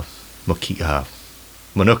Minooka.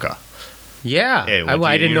 Yeah. Yeah,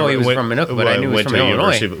 I didn't know he was from Minooka, but I knew he was from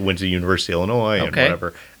Illinois. Went to University of Illinois and Okay.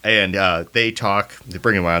 whatever. And they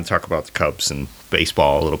bring him on and talk about the Cubs and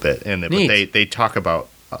baseball a little bit. And but Neat. they talk about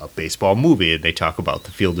a baseball movie, and they talk about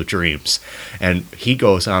the Field of Dreams. And he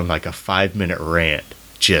goes on like a 5-minute rant,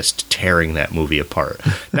 just tearing that movie apart.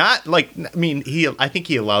 Not like, I mean, I think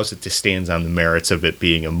he allows it to stand on the merits of it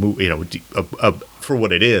being a movie, for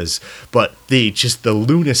what it is, but the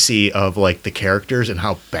lunacy of like the characters and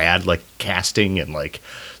how bad like casting and like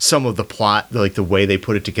some of the plot, like the way they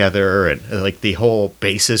put it together, and like the whole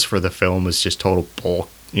basis for the film is just total bull,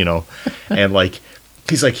 and like.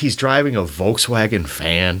 He's driving a Volkswagen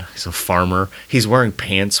van. He's a farmer. He's wearing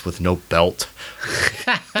pants with no belt.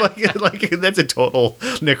 like that's a total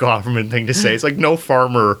Nick Offerman thing to say. It's like no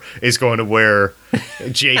farmer is going to wear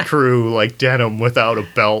J. Crew like denim without a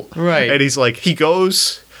belt. Right. And he's like, he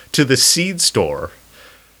goes to the seed store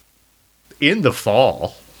in the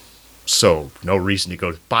fall. So no reason to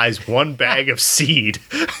go. Buys one bag of seed.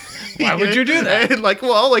 Why would you do that? And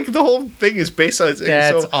the whole thing is based on.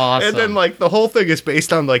 That's awesome. And then the whole thing is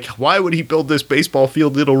based on why would he build this baseball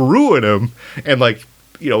field? It'll ruin him. And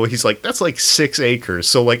he's like, that's like 6 acres.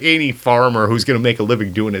 So any farmer who's going to make a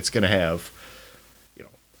living doing it's going to have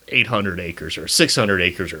 800 acres or 600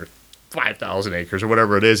 acres or 5,000 acres or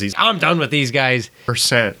whatever it is. I'm done with these guys.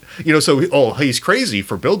 So he's crazy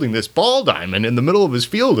for building this ball diamond in the middle of his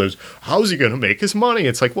field. How's he going to make his money?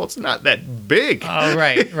 It's like, well, it's not that big. Oh,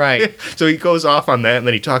 right. So he goes off on that, and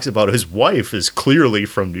then he talks about his wife is clearly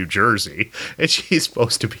from New Jersey, and she's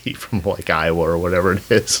supposed to be from Iowa or whatever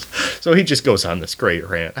it is. So he just goes on this great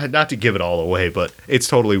rant. Not to give it all away, but it's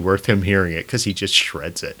totally worth him hearing it because he just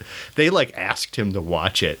shreds it. They asked him to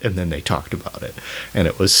watch it, and then they talked about it,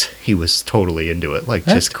 and he was totally into it. That's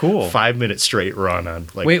just cool. 5-minute straight run on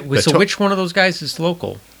Wait, so which one of those guys is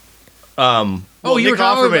local? Well, you Nick were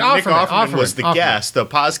talking Offerman. about Nick Offerman was the Offerman. guest. The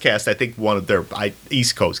podcast, I think, one of their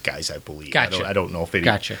East Coast guys, I believe. Gotcha. I don't know if it.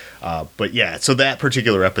 Gotcha. But yeah, so that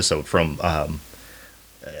particular episode from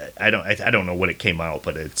I don't know when it came out,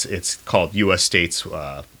 but it's called U.S. States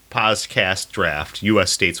Podcast Draft.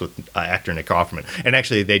 U.S. States with actor Nick Offerman, and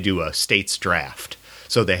actually they do a states draft.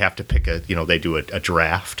 So they have to pick they do a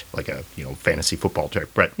draft, like a fantasy football type,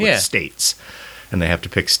 but with states, and they have to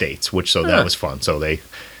pick states. That was fun. So they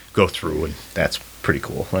go through, and that's pretty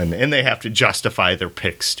cool. And they have to justify their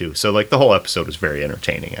picks too. So the whole episode was very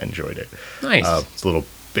entertaining. I enjoyed it. Nice. It's a little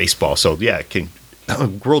baseball. So yeah,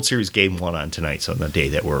 World Series game 1 on tonight. So on the day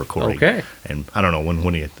that we're recording. Okay. And I don't know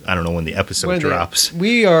when the episode drops.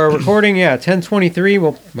 We are recording 10/23.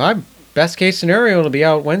 Well, my best case scenario it'll be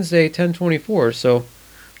out Wednesday 10/24. So.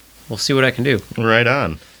 We'll see what I can do. Right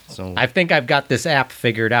on. So I think I've got this app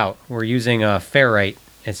figured out. We're using Ferrite.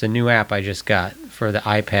 It's a new app I just got for the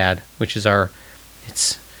iPad, which is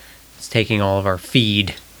it's taking all of our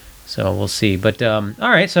feed. So we'll see. But all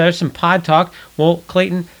right, so there's some pod talk. Well,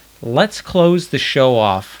 Clayton, let's close the show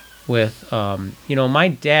off with my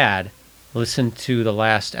dad listened to the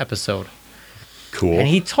last episode. cool. And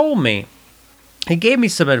he gave me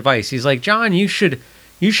some advice. He's like, John, you should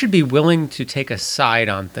be willing to take a side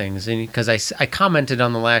on things. And because I commented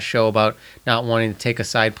on the last show about not wanting to take a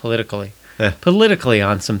side politically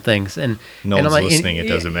on some things. And no and one's I'm like, listening. It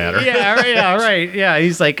doesn't matter. Yeah, right. Yeah.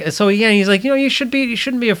 He's like, you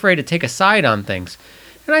shouldn't be afraid to take a side on things.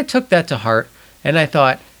 And I took that to heart. And I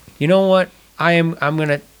thought, you know what? I'm going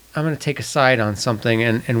to gonna take a side on something,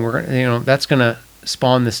 and we're gonna, that's gonna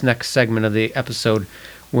spawn this next segment of the episode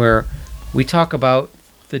where we talk about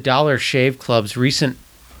the Dollar Shave Club's recent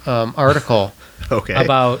article Okay.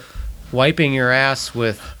 about wiping your ass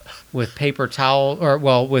with paper towel, or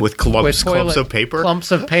with clumps toilet of paper?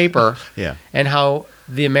 clumps of paper. Yeah. And how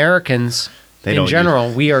the Americans They in don't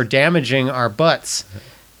general, we are damaging our butts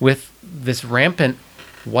with this rampant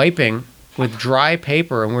wiping with dry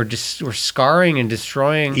paper, and we're scarring and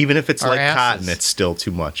destroying. Even if it's our like asses. cotton, it's still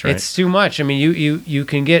too much, right? It's too much. I mean, you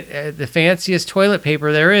can get the fanciest toilet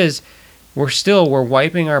paper there is. We're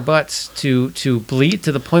wiping our butts to bleed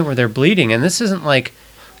to the point where they're bleeding, and this isn't like,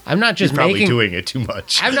 I'm not just You're probably making. doing it too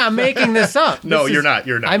much. I'm not making this up. No, This you're is- not.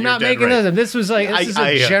 You're not. I'm You're not dead making right. this up. This was like this is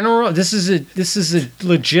a general. This is a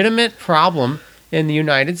legitimate problem in the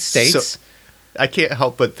United States. So, I can't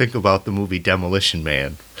help but think about the movie Demolition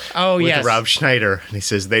Man oh with yes, Rob Schneider, and he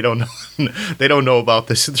says they don't know about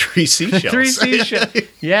this three seashells. three seashells.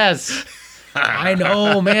 Yes, I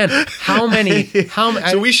know, man. How many?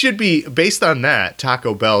 So we should be, based on that,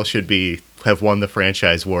 Taco Bell should have won the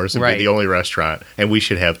franchise wars and Right. be the only restaurant, and we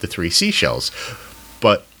should have the three seashells.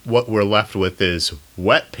 But what we're left with is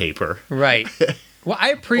wet paper. Right. Well, I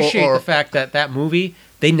appreciate Or- the fact that movie,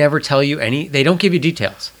 they never tell you they don't give you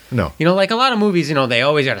details. No. Like a lot of movies, they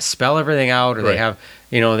always got to spell everything out, or they Right. have,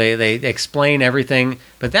 they explain everything.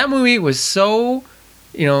 But that movie was so,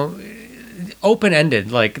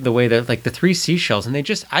 open-ended, like the way that, like the three seashells, and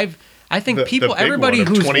I think The people, big everybody one of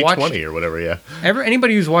who's 2020 watched, or whatever, yeah.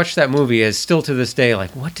 anybody who's watched that movie is still to this day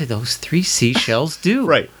like, what did those three seashells do?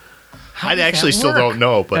 Right. How I does that actually still work? don't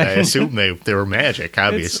know, but I assume they were magic,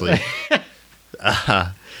 obviously.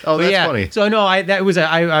 Oh, But that's yeah, funny. so no,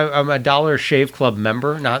 I'm a Dollar Shave Club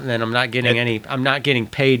member. I'm not getting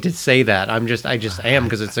paid to say that. I just am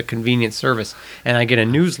because it's a convenient service, and I get a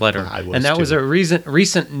newsletter. I was And that was too. a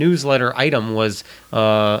recent newsletter item was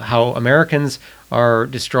how Americans are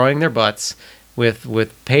destroying their butts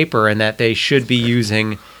with paper, and that they should be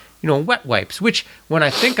using, wet wipes. Which, when I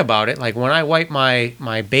think about it, like when I wipe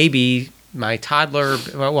my baby, my toddler,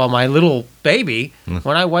 my little baby,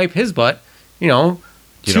 when I wipe his butt,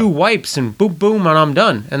 two wipes and boom, boom, and I'm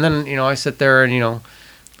done. And then, I sit there and, wipe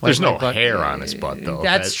There's my no butt. hair on his butt, though.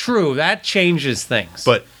 That's true. That changes things.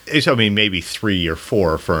 But maybe 3 or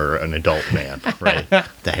 4 for an adult man, right?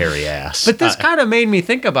 The hairy ass. But this kind of made me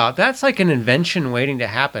think about, that's like an invention waiting to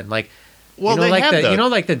happen. Like, Well, they like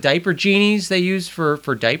have like the diaper genies they use for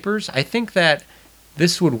diapers. I think that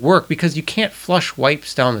this would work because you can't flush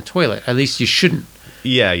wipes down the toilet. At least you shouldn't.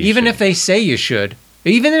 yeah, you Even should. if they say you should,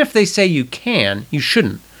 even if they say you can, you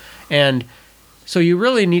shouldn't. And so you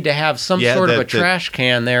really need to have some Yeah, sort of a that- trash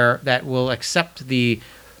can there that will accept the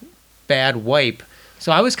bad wipe.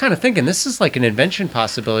 So I was kind of thinking this is like an invention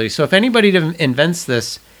possibility. So if anybody invents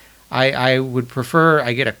this, I would prefer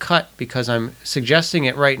I get a cut, because I'm suggesting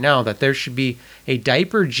it right now that there should be a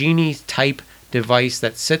diaper genie type device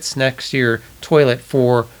that sits next to your toilet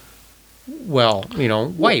for,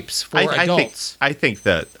 wipes for adults. I think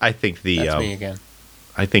the That's me again.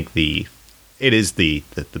 I think it is the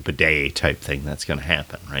bidet type thing that's going to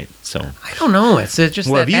happen, right? So, I don't know. It's just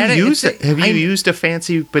well, that have you used it's Have you used a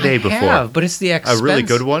fancy bidet I before? have, but it's the expense. A really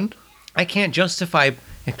good one. I can't justify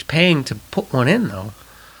paying to put one in though,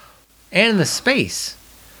 and the space.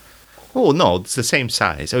 Oh no, it's the same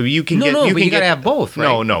size. Oh, you can No, get. no, you but can you gotta get, have both,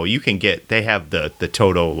 right? No, you can get. They have the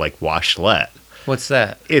Toto like washlet. What's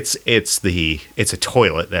that? It's a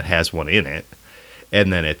toilet that has one in it,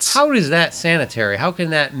 and then it's. How is that sanitary? How can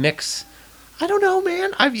that mix? I don't know,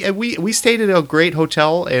 man. We stayed at a great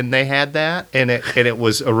hotel and they had that, and it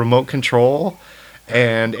was a remote control,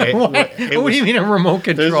 and What do you mean a remote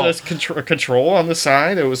control? There's this control on the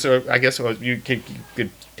side. It was I guess it was you could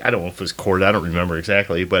I don't know if it was cord. I don't remember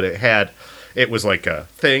exactly, but it was like a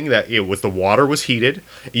thing that the water was heated.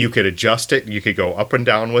 You could adjust it. You could go up and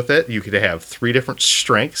down with it. You could have 3 different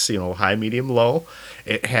strengths, high, medium, low.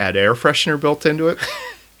 It had air freshener built into it.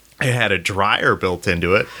 It had a dryer built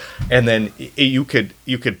into it, and then you could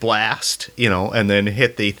blast, and then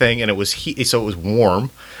hit the thing, and it was so it was warm,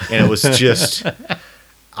 and it was just.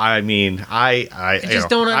 I mean, I just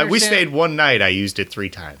don't we understand. stayed one night. I used it 3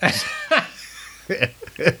 times.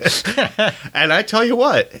 And I tell you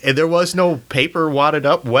what, there was no paper wadded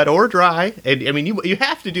up, wet or dry. And I mean, you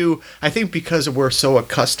have to do. I think because we're so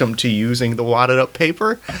accustomed to using the wadded up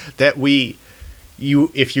paper that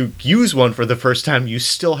if you use one for the first time, you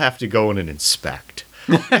still have to go in and inspect,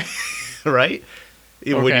 right?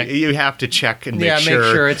 Okay. You have to check and make Yeah, make sure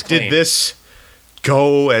sure it's clean. did this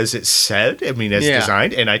go as it said. I mean, as Yeah.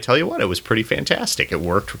 designed. And I tell you what, it was pretty fantastic. It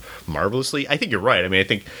worked marvelously. I think you're right. I mean, I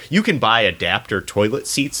think you can buy adapter toilet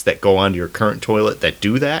seats that go onto your current toilet that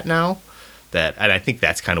do that now. And I think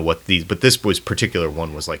that's kind of what but this particular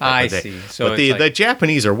one was like. That. I But see. So but it's the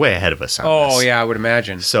Japanese are way ahead of us on this. Oh, yeah, I would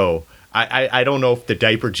imagine. So I don't know if the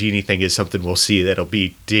diaper genie thing is something we'll see that'll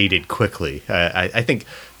be dated quickly. I think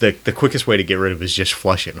the quickest way to get rid of it is just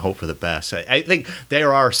flush it and hope for the best. I think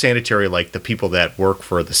there are sanitary, like the people that work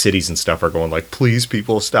for the cities and stuff are going like, please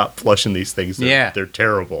people stop flushing these things. They're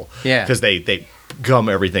terrible. Yeah. Because they gum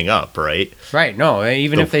everything up, right? Right. No,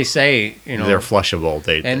 even if they say, They're flushable.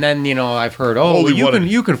 and then, I've heard,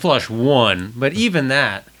 you can flush one, but even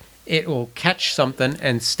that, it will catch something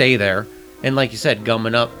and stay there. And like you said,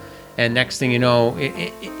 gumming up. And next thing you know,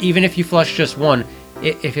 even if you flush just one,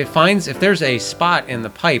 if there's a spot in the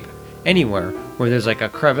pipe anywhere where there's like a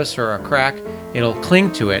crevice or a crack, it'll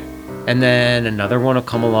cling to it. And then another one will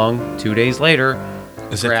come along 2 days later.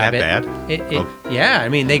 Is it grab that it. bad? Yeah, I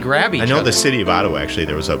mean, they grab each I other. know the city of Ottawa, actually,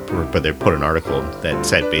 but they put an article that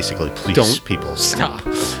said basically, please, Don't people, stop.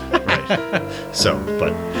 Right. So,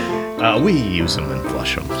 but we use them and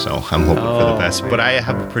flush them, so I'm hoping for the best. But I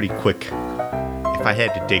have a pretty quick, if I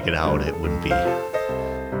had to dig it out, it wouldn't be,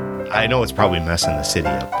 I know it's probably messing the city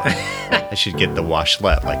up, but I should get the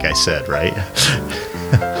washlet, like I said, right?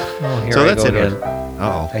 Oh, here So I that's go it. again.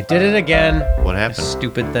 Oh, I did it again. what happened?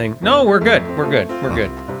 Stupid thing. No, we're good. We're good. We're good.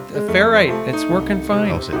 Ferrite, it's working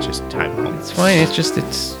fine. Oh, is it just time out? It's fine.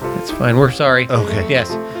 It's fine. We're sorry. Okay. Yes.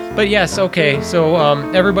 But yes, okay. So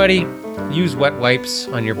everybody use wet wipes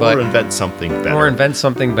on your butt Or invent something better. or invent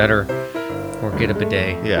something better or get a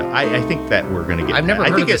bidet. Yeah, I think that we're going to get I've never that.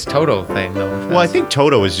 heard I of think this Toto thing though. Well, I think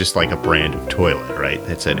Toto is just like a brand of toilet, right?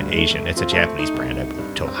 It's a Japanese brand, I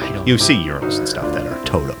believe. Toto. I don't You see urinals and stuff that are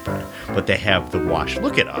Toto brand, but they have the wash.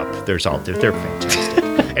 Look it up. They're fantastic.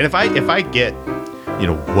 And if I get,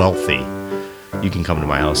 wealthy, you can come to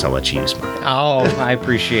my house. I'll let you use mine. Oh, I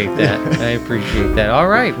appreciate that. I appreciate that. All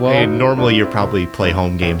right. Well, And normally you probably play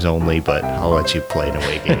home games only, but I'll let you play an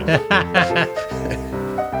away game.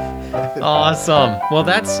 awesome. Well,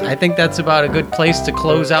 I think that's about a good place to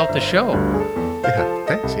close out the show. Yeah,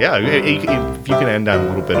 thanks. Yeah, if you can end on a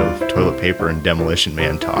little bit of toilet paper and Demolition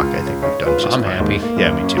Man talk, I think we've done just I'm fine. happy.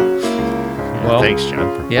 Yeah, me too. Well, Thanks,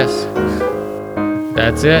 John. Yes.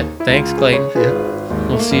 That's it. Thanks, Clayton. Yeah.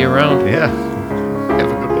 We'll see you around. Yeah. Have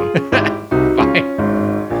a good one. Bye.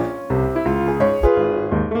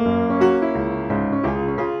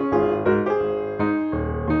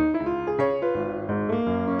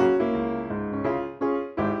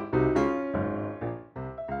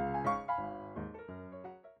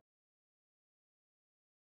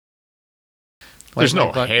 There's Like no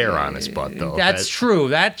my butt- hair on his butt, though. That's true.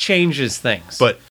 That changes things. But